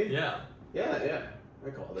old lady. Yeah. Yeah. I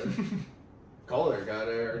called her. Called her. Got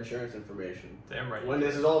her insurance information. Damn right. When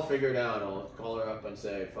this is all figured out, I'll call her up and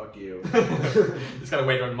say, "Fuck you." Just gotta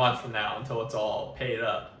wait a month from now until it's all paid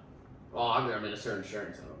up. Oh, I'm Minister of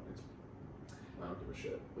Insurance. I don't give a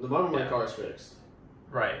shit. The moment my car's fixed,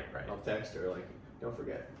 right. I'll text her like, "Don't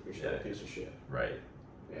forget, you're still a piece of shit." Right.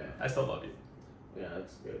 Yeah. I still love you. Yeah,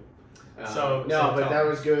 that's good. That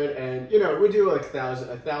was good, and we do like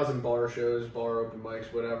 1,000 bar shows, bar open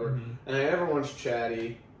mics, whatever, and everyone's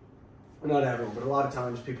chatty. Not everyone, but a lot of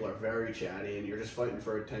times people are very chatty, and you're just fighting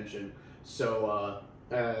for attention. So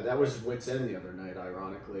that was Wits End the other night.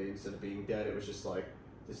 Ironically, instead of being dead, it was just like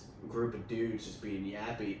this group of dudes just being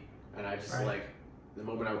yappy, and I just like the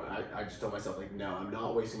moment I just told myself like, no, I'm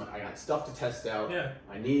not wasting I got stuff to test out. Yeah.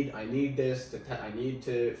 I need this I need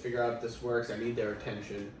to figure out if this works. I need their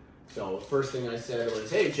attention. So the first thing I said was,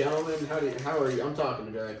 "Hey, gentlemen, how are you?" I'm talking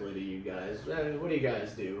directly to you guys. What do you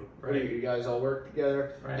guys do? Right. You guys all work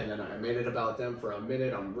together? Right. And then I made it about them for a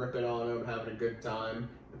minute. I'm ripping on them, having a good time.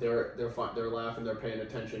 They're fun. They're laughing. They're paying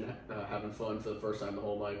attention, having fun for the first time the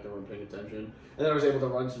whole night. They weren't paying attention. And then I was able to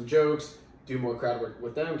run some jokes, do more crowd work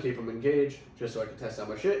with them, keep them engaged, just so I could test out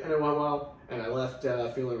my shit. And it went well. And I left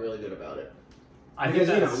feeling really good about it.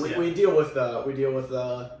 Because we deal with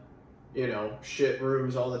shit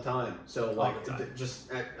rooms all the time. So like,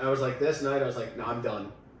 I was like this night, I was like, no, I'm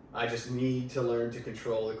done. I just need to learn to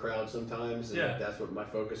control the crowd sometimes, and that's what my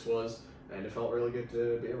focus was, and it felt really good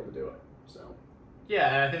to be able to do it. So.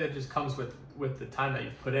 Yeah, and I think that just comes with the time that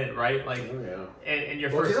you've put in, right? Like, and your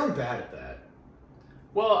first. Because I'm bad at that.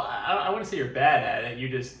 Well, I wouldn't say you're bad at it.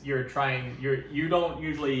 You're trying. You're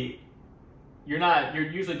usually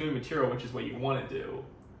doing material, which is what you want to do,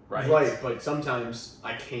 right? Right, but sometimes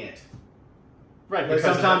I can't. Right, like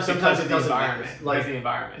sometimes it doesn't matter. Like the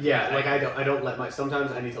environment. Yeah, like I don't let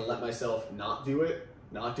sometimes I need to let myself not do it,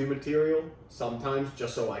 not do material. Sometimes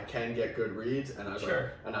just so I can get good reads, and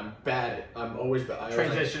and I'm bad at. I'm always bad.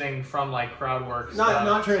 Transitioning from like crowd work.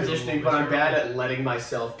 Not transitioning, but I'm bad at letting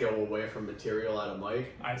myself go away from material at a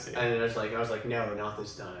mic. I see. And I was like, no, not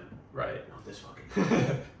this time. Right. Not this fucking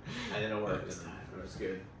time. And then it worked this time. It was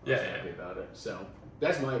good. I was happy about it. So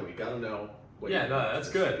that's my week. I don't know. That's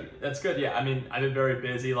good. That's good. Yeah, I mean, I've been very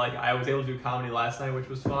busy. Like, I was able to do comedy last night, which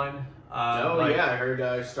was fun. I heard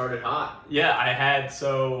I started hot. Yeah, I had.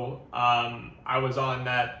 So, I was on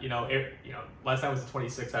that. Last night was the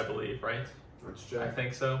 26th, I believe, right? Let's check. I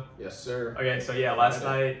think so. Yes, sir. Okay, so yeah, last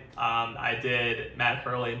night I did Matt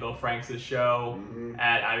Hurley and Bill Franks' show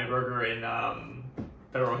at Ivy Burger in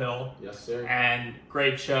Federal Hill. Yes, sir. And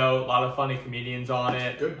great show. A lot of funny comedians on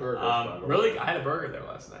it. Good burgers. I had a burger there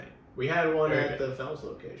last night. We had one at the Fells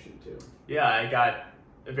location too. Yeah, I got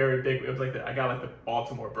a very big. It was like I got the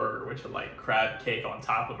Baltimore burger, which had like crab cake on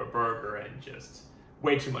top of a burger and just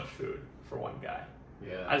way too much food for one guy.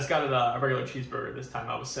 Yeah. I just got a regular cheeseburger this time.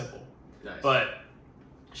 I was simple. Nice. But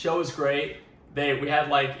show was great. We had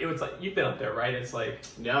it was like you've been up there, right? It's like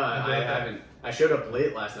no, I haven't. I showed up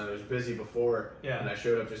late last night. I was busy before, and I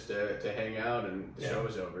showed up just to hang out, and the show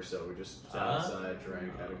was over, so we just sat outside,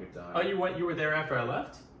 drank, had a good time. Oh, you were there after I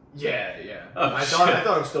left? Yeah. Oh, I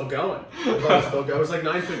thought it was still going. It was like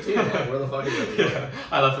 9:15. Like, where the fuck is it?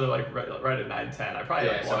 I left it like right at 9:10. I probably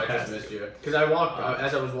so I just missed you because I walked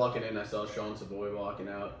as I was walking in. I saw Sean Savoy walking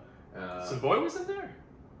out. Savoy was in there.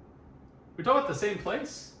 We talking about the same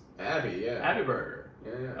place? Abby, yeah. Abby Burger.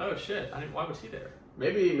 Yeah. Oh shit! Why was he there?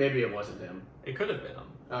 Maybe it wasn't him. It could have been him.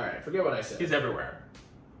 All right, forget what I said. He's everywhere.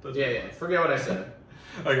 Forget what I said.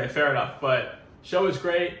 Okay, fair enough. But show was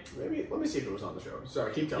great. Maybe let me see if it was on the show.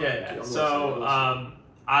 Sorry, keep telling me. Yeah. So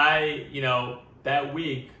that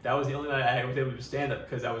week that was the only night I was able to do stand up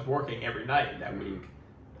because I was working every night that week.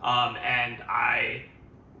 And I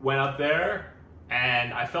went up there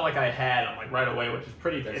and I felt like I had right away, which is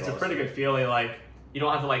pretty. It's awesome. A pretty good feeling. Like you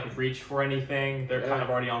don't have to reach for anything. They're kind of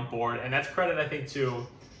already on board, and that's credit I think to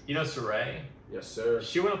Saray. Yes, sir.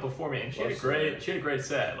 She went up before me, and she had a great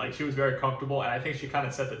set. Like she was very comfortable, and I think she kind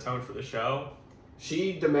of set the tone for the show.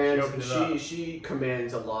 She commands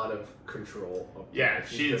a lot of control.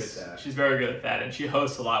 She's very good at that, and she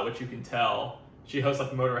hosts a lot, which you can tell. She hosts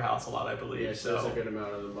the Motor House a lot, I believe. Yeah, she does a good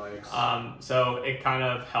amount of the mics. So it kind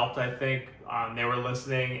of helped, I think. They were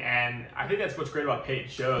listening, and I think that's what's great about paid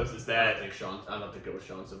shows is that I don't think it was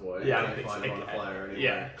Sean Savoy. Yeah, I don't think find him on the flyer anyway.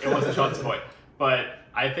 Yeah, it wasn't Sean Savoy. But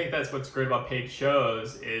I think that's what's great about paid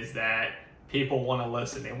shows is that people want to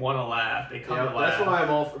listen, they want to laugh, they come to laugh. That's why I'm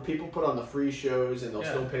all for people put on the free shows and they'll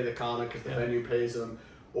still pay the comic because the venue pays them,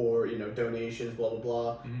 or donations, blah blah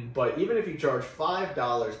blah. But even if you charge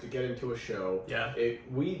 $5 to get into a show, it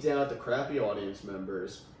weeds out the crappy audience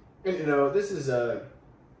members. And this is a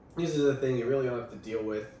thing you really don't have to deal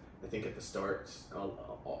with I think at the start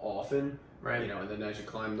often. Right. You know, and then as you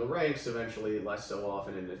climb the ranks, eventually less so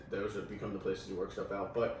often, and those have become the places you work stuff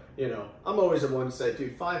out. But, you know, I'm always the one to say,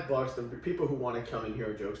 dude, $5, the people who want to come and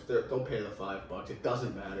hear jokes, they'll pay the $5. It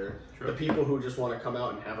doesn't matter. True. The people who just want to come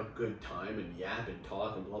out and have a good time and yap and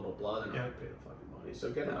talk and blah, blah, blah, they're not going to pay the fucking money. So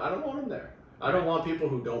get it. I don't want them there. I don't want people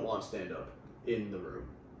who don't want stand-up in the room.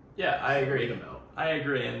 Yeah, I agree. Them out. I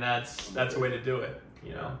agree, and that's a way to do it,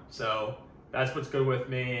 you know. So that's what's good with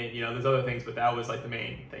me. You know, there's other things, but that was like the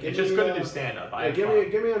main thing. It's just good to do stand up. Yeah,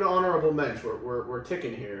 give me an honorable mensch. We're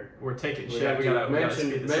ticking here. We're ticking. We gotta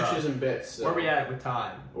mentions and bits. So. Where are we at with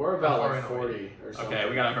time? We're about like 40 or something. Okay,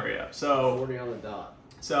 we gotta hurry up. So 40 on the dot.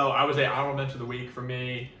 So I would say honorable mention of the week for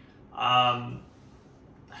me. I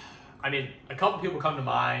mean, a couple people come to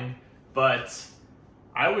mind, but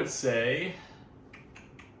I would say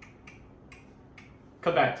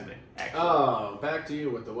come back to me. Actually. Oh, back to you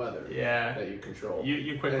with the weather. Yeah, that you control.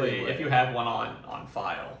 You quickly, anyway. If you have one on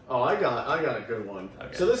file. Oh, I got a good one.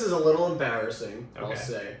 Okay. So this is a little embarrassing, I'll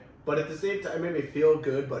say, but at the same time, it made me feel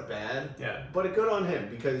good but bad. Yeah. But good on him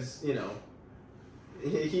because you know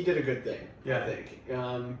he did a good thing. Yeah. I think.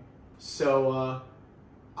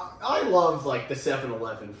 I love like the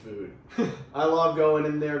 7-Eleven food. I love going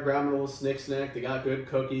in there, grabbing a little snack. They got good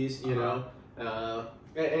cookies, you know.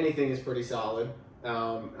 Anything is pretty solid.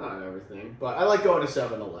 Not everything, but I like going to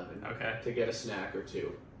 7-Eleven to get a snack or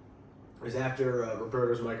two. Because after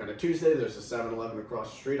Roberto's Mike on a Tuesday, there's a 7-Eleven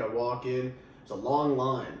across the street. I walk in, there's a long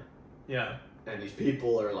line. Yeah. And these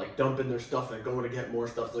people are like dumping their stuff and going to get more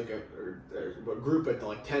stuff. Like a group of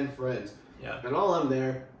like 10 friends. Yeah. And all I'm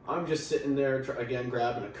there, I'm just sitting there again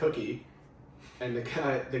grabbing a cookie. And the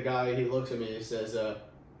guy, he looks at me and he says,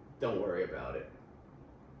 "Don't worry about it.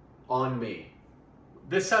 On me."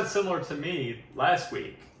 This sounds similar to me last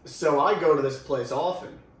week. So I go to this place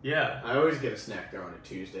often. Yeah. I always get a snack there on a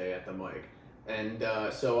Tuesday at the mic. And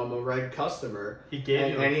so I'm a red customer. He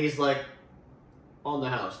gave and he's like, on the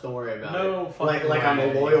house, don't worry about it. No fucking like I'm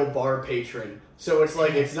a loyal bar patron. So it's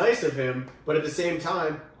like, it's nice of him, but at the same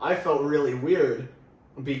time, I felt really weird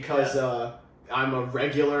because I'm a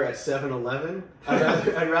regular at 7-Eleven.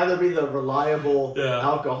 I'd rather be the reliable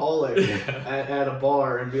alcoholic at a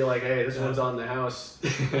bar and be like, hey, this one's on the house.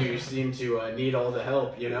 You seem to need all the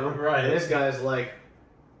help, you know? Right. And this guy's like,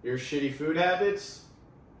 your shitty food habits?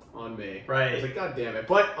 On me. Right. I was like, God damn it.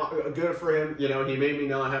 But good for him. You know, he made me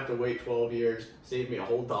not have to wait 12 years. Saved me a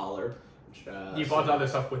whole $1. You bought the other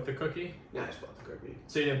stuff with the cookie? Yeah, I just bought the cookie.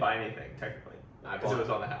 So you didn't buy anything, technically? Because it was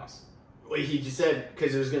on the house. Well, he just said,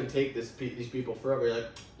 because it was going to take these people forever. You're like,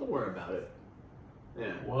 don't worry about it.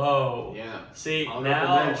 Yeah. Whoa. Yeah. See,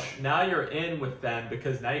 now you're in with them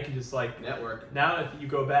because now you can just like... Network. Now if you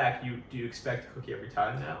go back, do you expect a cookie every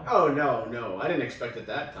time now? Oh, no. I didn't expect it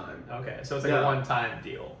that time. Okay, so it's like a one-time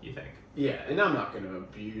deal, you think? Yeah, and I'm not going to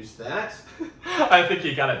abuse that. I think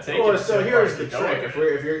you got to take it. Well, so here's the trick.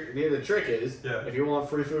 The trick is, if you want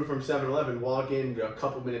free food from 7-Eleven, walk in a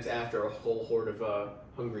couple minutes after a whole horde of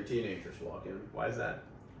hungry teenagers walk in. Why is that?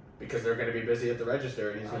 Because they're going to be busy at the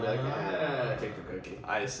register, and he's going to be like, take the cookie.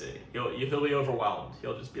 I see. He'll be overwhelmed.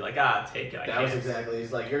 He'll just be like, take it. That was exactly.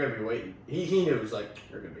 He's like, you're going to be waiting. He knew. He was like,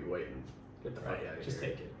 you're going to be waiting. Get the fuck out of here. Just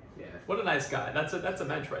take it. Yeah. What a nice guy. That's a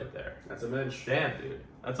mensch right there. That's a mensch. Damn, dude.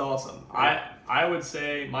 That's awesome. Yeah. I would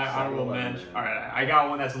say my honorable mensch. All right, I got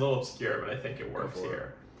one that's a little obscure, but I think it works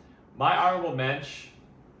here. My honorable mensch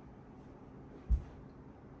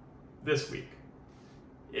this week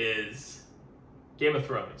is Game of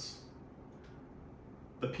Thrones.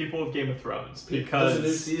 The people of Game of Thrones. Because there's a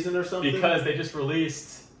new season or something? Because they just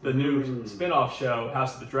released the new spin-off show,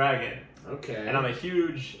 House of the Dragon. Okay. And I have a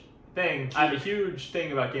huge thing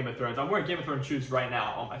about Game of Thrones. I'm wearing Game of Thrones shoes right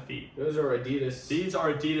now on my feet. Those are Adidas. These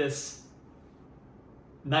are Adidas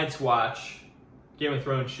Night's Watch Game of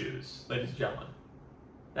Thrones shoes, ladies and gentlemen.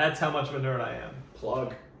 That's how much of a nerd I am.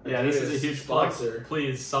 Plug. Yeah, this is a huge sponsor. Plug.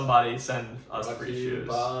 Please, somebody send us free shoes.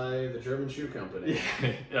 By the German shoe company.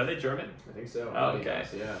 Are they German? I think so. Oh, okay.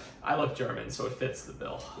 Yeah. I look German, so it fits the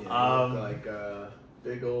bill. Yeah, you look like a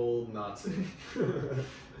big old Nazi.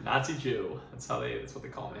 Nazi Jew. That's what they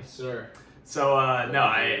call me. Sure. So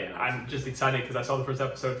I'm just excited because I saw the first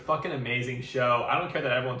episode. Fucking amazing show. I don't care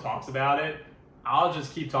that everyone talks about it. I'll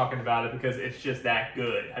just keep talking about it because it's just that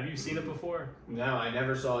good. Have you seen it before? No, I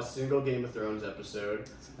never saw a single Game of Thrones episode.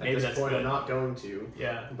 Maybe At this point, good. I'm not going to.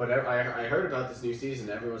 Yeah. But I heard about this new season.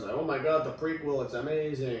 Everyone's like, oh my god, the prequel, it's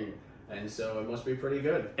amazing. And so it must be pretty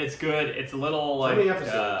good. It's good. It's a little like... How many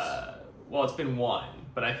episodes? Well, it's been one.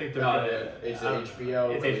 But I think they're it's HBO.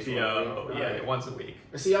 It's HBO. Yeah, once a week.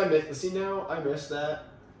 See, I miss that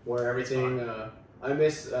where everything I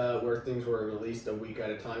miss where things were released a week at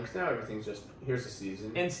a time, because now everything's just, here's the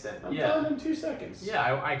season. Instant. I'm done in 2 seconds.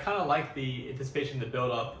 Yeah, I kind of like the anticipation, the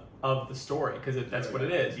build-up of the story, because that's what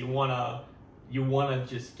it is. You wanna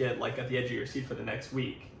just get like at the edge of your seat for the next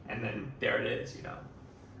week, and then there it is, you know.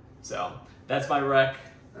 So that's my rec.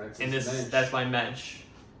 That's my mensch.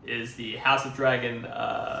 Is the House of Dragon,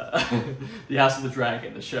 the House of the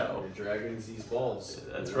Dragon, the show. The Dragon Z's balls.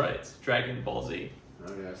 That's right, Dragon Ball Z.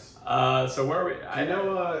 Oh yes. So where are we?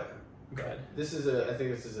 Go ahead. I think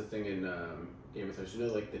this is a thing in Game of Thrones. You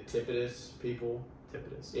know, like the Tipidus people.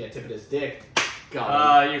 Tipidus. Yeah, Tipidus Dick. You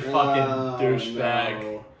fucking douchebag.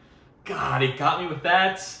 No. God, he got me with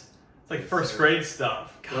that. It's like first grade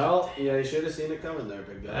stuff. God. Well, yeah, you should have seen it coming there,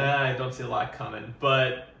 big guy. I don't see a lot coming,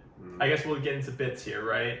 but I guess we'll get into bits here,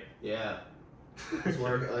 right? Yeah. Let's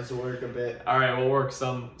work a bit. All right, we'll work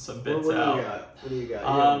some bits out. What do you got? You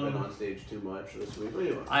haven't been on stage too much this week. What do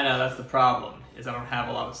you want? I know, that's the problem, is I don't have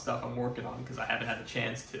a lot of stuff I'm working on because I haven't had the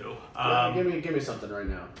chance to. Give me something right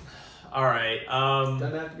now. All right.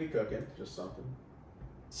 Doesn't have to be cooking, just something.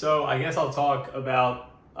 So I guess I'll talk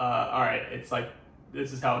about, all right, it's like,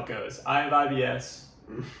 this is how it goes. I have IBS.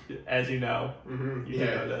 As you know, you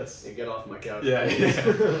know this. Hey, get off my couch. Yeah.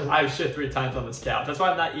 I've shit 3 times on this couch. That's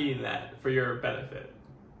why I'm not eating that for your benefit.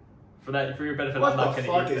 For your benefit, I'm not going to eat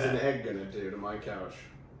that. What the fuck is an egg going to do to my couch?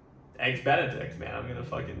 Eggs Benedict, man. I'm going to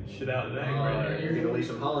fucking shit out an egg right there. You're going to leave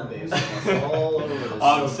some hollandaise sauce all over this.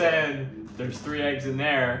 I'm saying there's 3 eggs in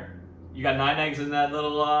there. You got 9 eggs in that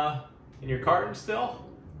little in your carton still?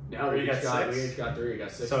 No, we each got 3. You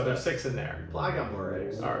got 6. So there's 6 in there. Well, I got more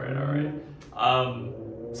eggs. All right.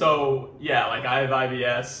 So yeah, like I have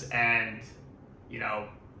IBS, and you know,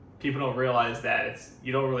 people don't realize that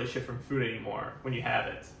you don't really shit from food anymore when you have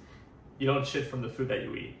it. You don't shit from the food that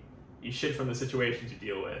you eat. You shit from the situations you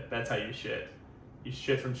deal with. That's how you shit. You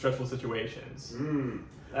shit from stressful situations.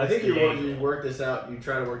 I think you worked this out. You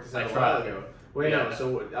tried to work this out a while ago. Wait, no.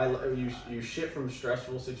 So you shit from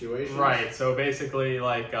stressful situations, right? So basically,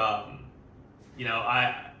 like, you know,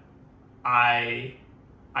 I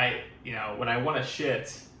you know, when I want to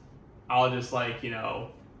shit, I'll just like, you know,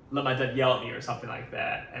 let my dad yell at me or something like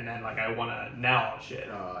that, and then like now I'll shit.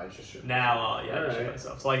 Oh, I just shit. Now I'll shit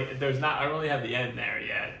myself. So like, I don't really have the end there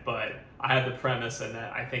yet, but I have the premise, and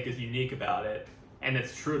that I think is unique about it, and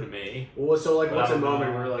it's true to me. Well, so like, what's a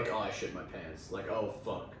moment where you're like, oh, I shit my pants? Like, oh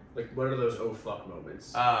fuck. Like, what are those oh fuck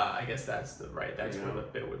moments? I guess that's where the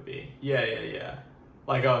bit would be. Yeah.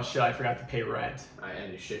 Like, oh shit, I forgot to pay rent.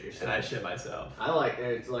 And you shit yourself. And I shit myself. I like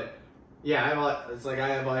it's like, yeah, I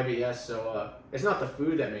have IBS, so it's not the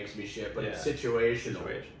food that makes me shit, but it's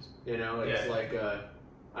situational. You know, it's like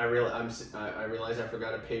I realize I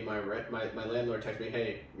forgot to pay my rent. My landlord texted me,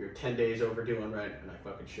 hey, you're 10 days overdue on rent, and I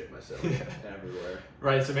fucking shit myself everywhere.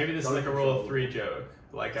 Right. So maybe this is like a rule of 3 joke.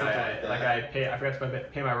 Like I forgot to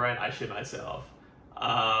pay my rent. I shit myself.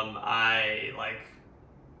 I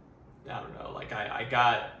don't know. Like I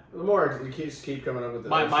got. The more you keep coming up with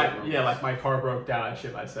like my car broke down. I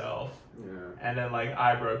shit myself. Yeah. And then like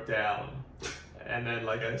I broke down, and then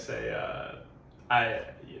like I say, I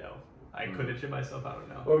couldn't shit myself. I don't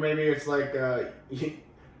know. Or maybe it's like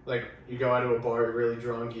you go out to a bar, you're really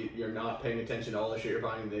drunk, you're not paying attention to all the shit you're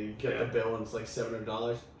buying, then you get the bill and it's like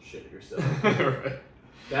 $700. Shit yourself. Right.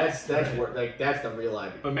 That's the real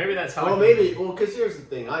IBS. But maybe that's how. Because here's the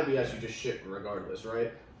thing, IBS you just shit regardless,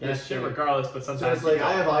 right? Yeah, shit regardless, but sometimes. So it's like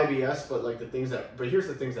I have IBS, but like here's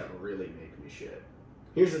the things that really make me shit.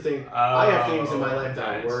 Here's the thing, I have things in my life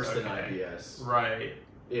that are worse than IBS. Right.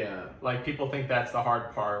 Yeah. Like people think that's the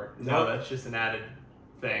hard part. No, that's just an added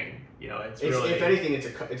thing. You know, it's really. If anything,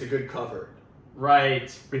 it's a good cover.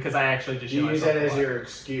 Right, because I actually just use that as your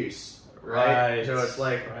excuse, right? So it's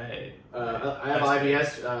like, right. I have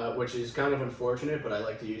IBS, which is kind of unfortunate, but I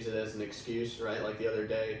like to use it as an excuse, right? Like the other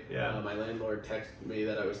day, my landlord texted me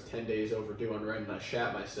that I was 10 days overdue on rent, and I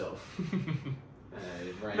shat myself.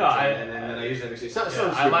 And then I use that excuse.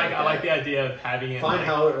 I like the idea of having it. Find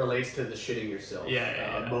how it relates to the shitting yourself.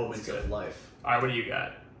 Moments of life. All right, what do you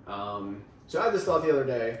got? So I had this thought the other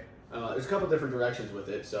day. There's a couple different directions with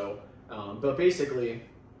it. So, but basically,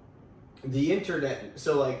 the internet.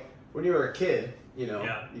 So like when you were a kid, you know,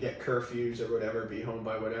 you get curfews or whatever, be home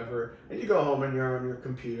by whatever, and you go home and you're on your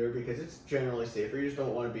computer because it's generally safer. You just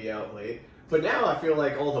don't want to be out late. But now I feel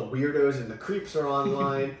like all the weirdos and the creeps are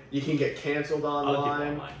online. You can get canceled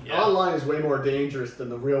online. Online is way more dangerous than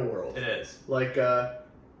the real world. It is. Like,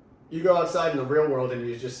 you go outside in the real world and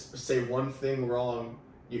you just say one thing wrong.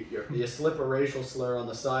 You slip a racial slur on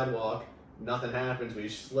the sidewalk, nothing happens. But you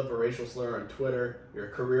slip a racial slur on Twitter, your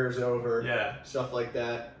career's over. Yeah. Stuff like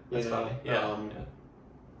that. That's funny.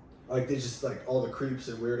 like they just like all the creeps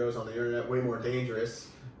and weirdos on the internet way more dangerous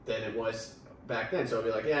than it was back then. So I'd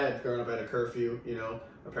be like, yeah, growing up I had a curfew, you know.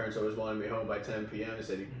 My parents always wanted me home by 10 p.m. They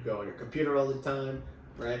said you could go on your computer all the time,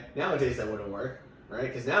 right? Nowadays that wouldn't work, right?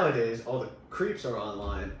 Because nowadays all the creeps are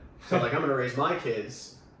online. So like I'm gonna raise my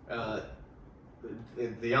kids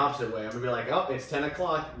the opposite way. I'm gonna be like, oh, it's 10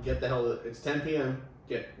 o'clock. It's 10 p.m.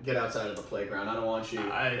 Get outside of the playground. I don't want you.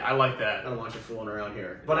 I like that. I don't want you fooling around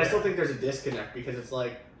here. But I still think there's a disconnect because it's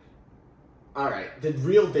like, all right, the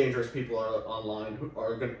real dangerous people are online who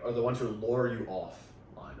are the ones who lure you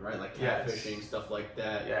offline, right? Like catfishing, stuff like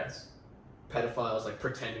that. Yes. Pedophiles like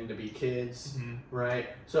pretending to be kids, right?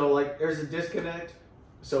 So like, there's a disconnect.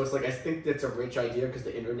 So it's like I think that's a rich idea because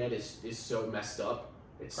the internet is so messed up.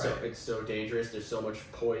 It's so dangerous. There's so much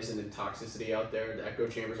poison and toxicity out there. The echo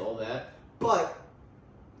chambers, all that. But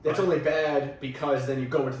that's only bad because then you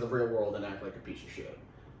go into the real world and act like a piece of shit.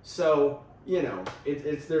 So, you know,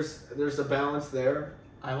 there's a balance there.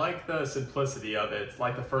 I like the simplicity of it. It's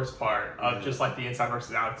like the first part of just like the inside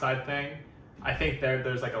versus outside thing. I think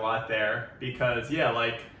there's like a lot there because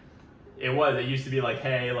like it used to be like,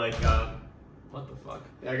 hey, like what the fuck?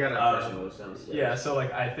 Yeah, I got a personal list downstairs. Yeah, so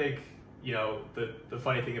like I think, you know, the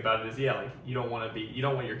funny thing about it is like you don't want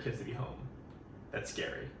your kids to be home. That's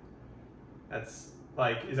scary. That's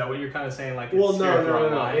like, is that what you're kind of saying? Like, well,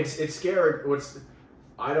 no. It's scary.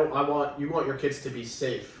 You want your kids to be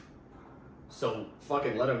safe. So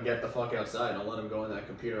fucking let them get the fuck outside. Don't let them go on that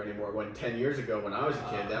computer anymore. When 10 years ago, when I was a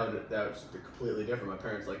kid, that was completely different. My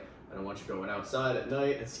parents like, I don't want you going outside at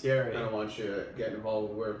night. It's scary. I don't want you getting involved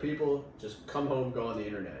with weird people. Just come home, go on the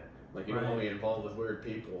internet. Like you don't want to be involved with weird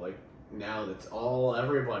people. Like now that's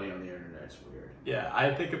everybody on the internet's weird. Yeah,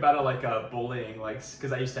 I think about it like bullying, like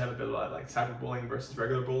because I used to have a bit of like cyberbullying versus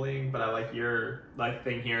regular bullying, but I like your like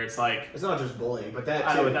thing here. It's like it's not just bullying, but that too.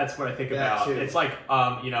 I know, but that's what I think about. Too. It's like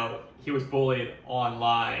you know, he was bullied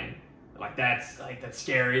online. Like that's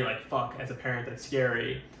scary. Like fuck, as a parent, that's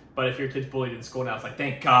scary. But if your kid's bullied in school now, it's like,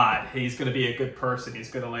 thank God, he's gonna be a good person.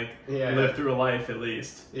 He's gonna live through a life at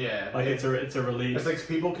least. Yeah, like it's a relief. It's like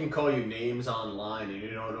people can call you names online and you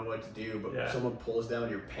don't know what to do, but if someone pulls down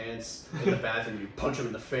your pants in the bathroom, you punch them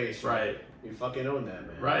in the face. Right. You fucking own that,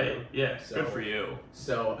 man. Right. Yeah. So, good for you.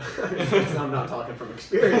 So I'm not talking from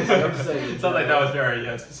experience. I'm just saying. Sounds like that was very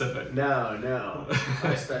specific. No.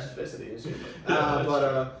 My specificity is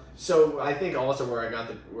so I think also where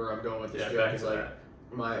I'm going with this joke is like.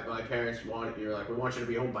 My parents we want you to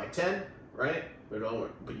be home by 10, right? We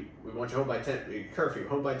want you home by 10, curfew,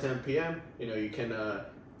 home by 10 p.m. You know, you can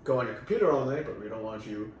go on your computer all night, but we don't want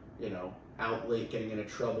you, you know, out late getting into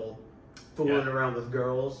trouble, fooling around with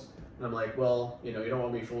girls. And I'm like, well, you know, you don't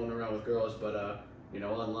want me fooling around with girls, but, you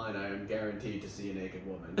know, online I am guaranteed to see a naked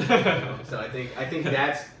woman. You know? So I think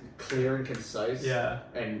that's clear and concise. Yeah.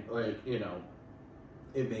 And, like, you know,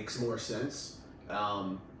 it makes more sense.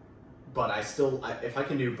 But if I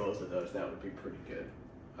can do both of those, that would be pretty good.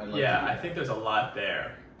 I think there's a lot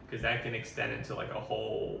there because that can extend into like a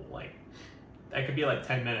whole that could be like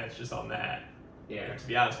 10 minutes just on that. Yeah. To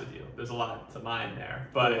be honest with you, there's a lot to mine there.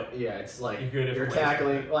 But it's like you're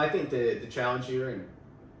tackling. Well, I think the challenge here, and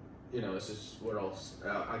you know, this is what else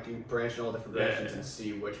I can branch in all different directions and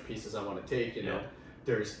see which pieces I want to take. You know,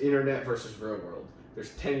 there's internet versus real world. There's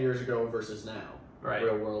 10 years ago versus now. Right.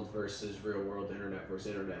 Real world versus real world, internet versus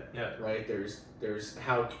internet. Yeah. Right. There's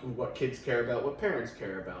what kids care about, what parents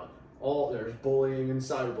care about. There's bullying and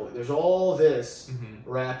cyberbullying. There's all this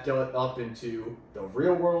wrapped up into the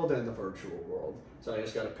real world and the virtual world. So I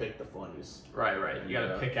just got to pick the funnies. Right. You got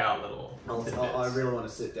to pick out little. I really want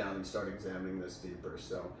to sit down and start examining this deeper.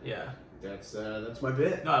 So that's my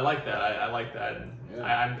bit. No, I like that. I like that. And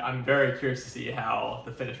I'm very curious to see how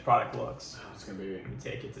the finished product looks. Oh, it's gonna be. When we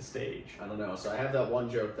take it to stage. I don't know. So I have that one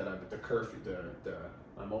joke that the curfew,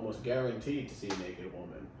 I'm almost guaranteed to see a naked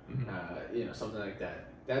woman. You know, something like that.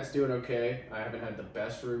 That's doing okay. I haven't had the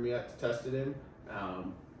best room yet to test it in.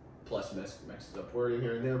 Plus mixed up wording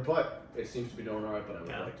here and there, but it seems to be doing alright. But I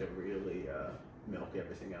would like to really milk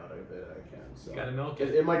everything out of it. I can. So you gotta milk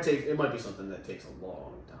it. It might be something that takes a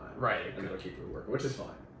long time. Right. And it'll keep it working, which is fine.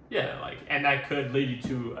 Yeah, and that could lead you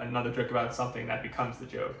to another joke about something that becomes the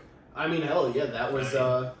joke. I mean, hell yeah, that was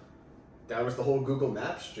the whole Google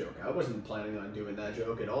Maps joke. I wasn't planning on doing that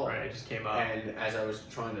joke at all. Right, it just came up. And as I was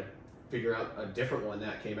trying to figure out a different one,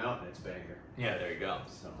 that came out, and it's a banger. Yeah, there you go.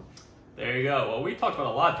 So. There you go. Well, we talked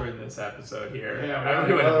about a lot during this episode here. Yeah,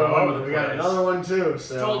 we got another one too.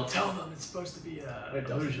 So don't tell them it's supposed to be it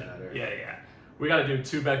doesn't matter. Yeah. We got to do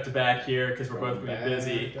 2 back-to-back here because we're both going to be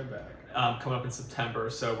busy. They're back. Coming up in September,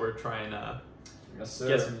 so we're trying to Yes, sir.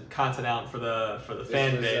 Get some content out for the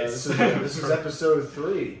fan base. This is episode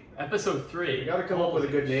 3. Episode 3. We got to come up with a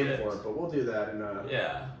good name for it, but we'll do that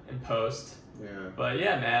in post. Yeah. But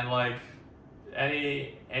yeah, man, like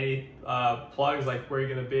any plugs, like where you're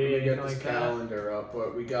gonna be? We get this calendar up,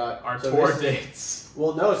 but we got our tour dates.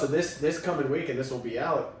 Well, no, so this coming week, and this will be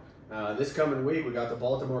out. This coming week, we got the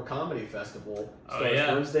Baltimore Comedy Festival. Starts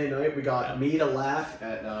Wednesday night. We got Mead a Laugh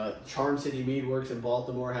at Charm City Mead Works in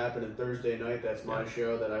Baltimore happening Thursday night. That's my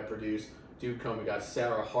show that I produce. Do come. We got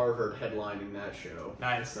Sarah Harvard headlining that show.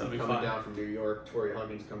 Nice. That'll be coming fun. Down from New York. Tori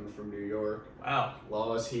Huggins coming from New York. Wow.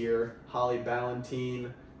 Law's here. Holly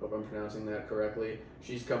Ballantine. Hope I'm pronouncing that correctly.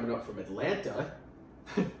 She's coming up from Atlanta.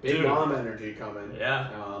 Big mom energy coming.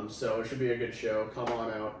 Yeah. So it should be a good show. Come on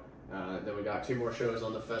out. Then we got 2 more shows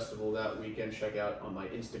on the festival that weekend. Check out on my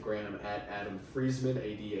Instagram at Adam Friesman,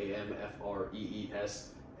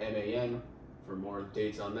 ADAMFREESMAN, for more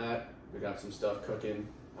dates on that. We got some stuff cooking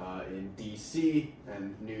in DC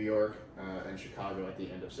and New York and Chicago at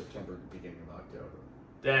the end of September, beginning of October.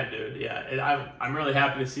 Damn, dude, yeah. I'm really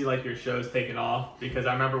happy to see like your show's taking off, because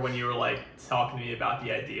I remember when you were like talking to me about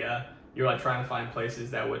the idea, you were like trying to find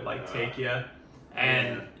places that would like take you,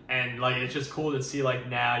 and like it's just cool to see like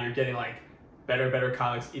now you're getting like better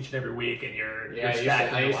comics each and every week, and you're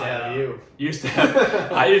stacking. I used to have you.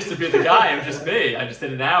 I used to be the guy. It was just me. I just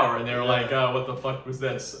did an hour, and they were like, "What the fuck was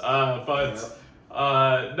this?" No,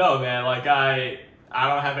 man. Like I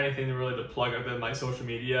don't have anything really to plug up in my social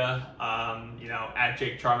media. At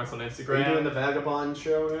Jake Charmix on Instagram. Are you doing the Vagabond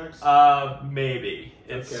show next? Maybe.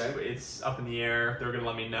 It's up in the air. They're gonna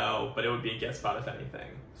let me know, but it would be a guest spot if anything.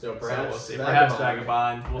 So perhaps we'll see. Perhaps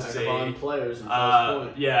Vagabond. We'll see. Vagabond players in Fells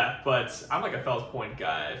Point. Yeah, but I'm like a Fells Point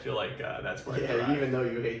guy. I feel like that's where I thrive. Even though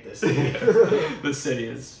you hate this. The city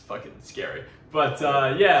is fucking scary. But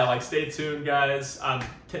like stay tuned, guys.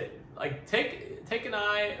 Take an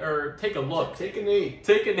eye or take a look. Take a knee.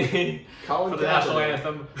 For the national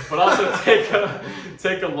anthem, but also take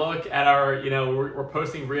a look at our. We're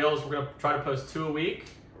posting reels. We're gonna try to post 2 a week.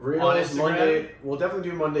 Reels Monday. We'll definitely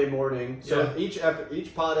do Monday morning. So each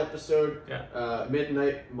pod episode,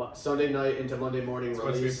 midnight, Sunday night into Monday morning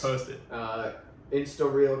release. Supposed to be posted.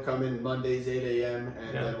 Insta Reel coming Mondays 8 a.m.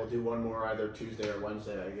 and then we'll do one more either Tuesday or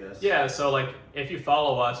Wednesday, I guess. Yeah, so like if you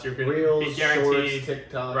follow us, you're gonna be guaranteed. Shorts,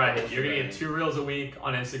 TikTok, you're gonna get 2 reels a week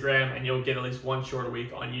on Instagram, and you'll get at least 1 short a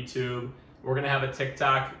week on YouTube. We're gonna have a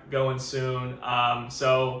TikTok going soon.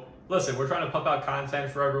 So listen, we're trying to pump out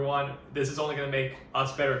content for everyone. This is only gonna make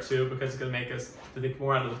us better too, because it's gonna make us to think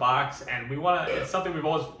more out of the box, and we want to. It's something we've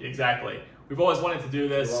always wanted to do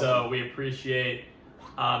this. So we appreciate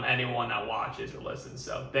anyone that watches or listens.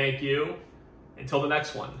 So thank you. Until the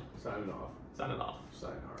next one. Signing off. Sayonara.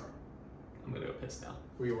 I'm gonna go piss now.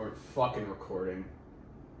 We weren't fucking recording.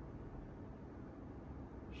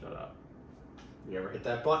 Shut up. You ever hit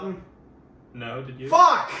that button? No, did you?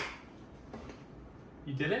 Fuck!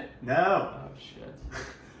 You didn't? No. Oh shit.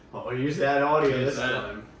 Well, we'll use that audio this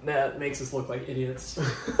time. That makes us look like idiots.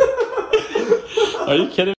 Are you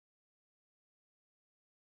kidding?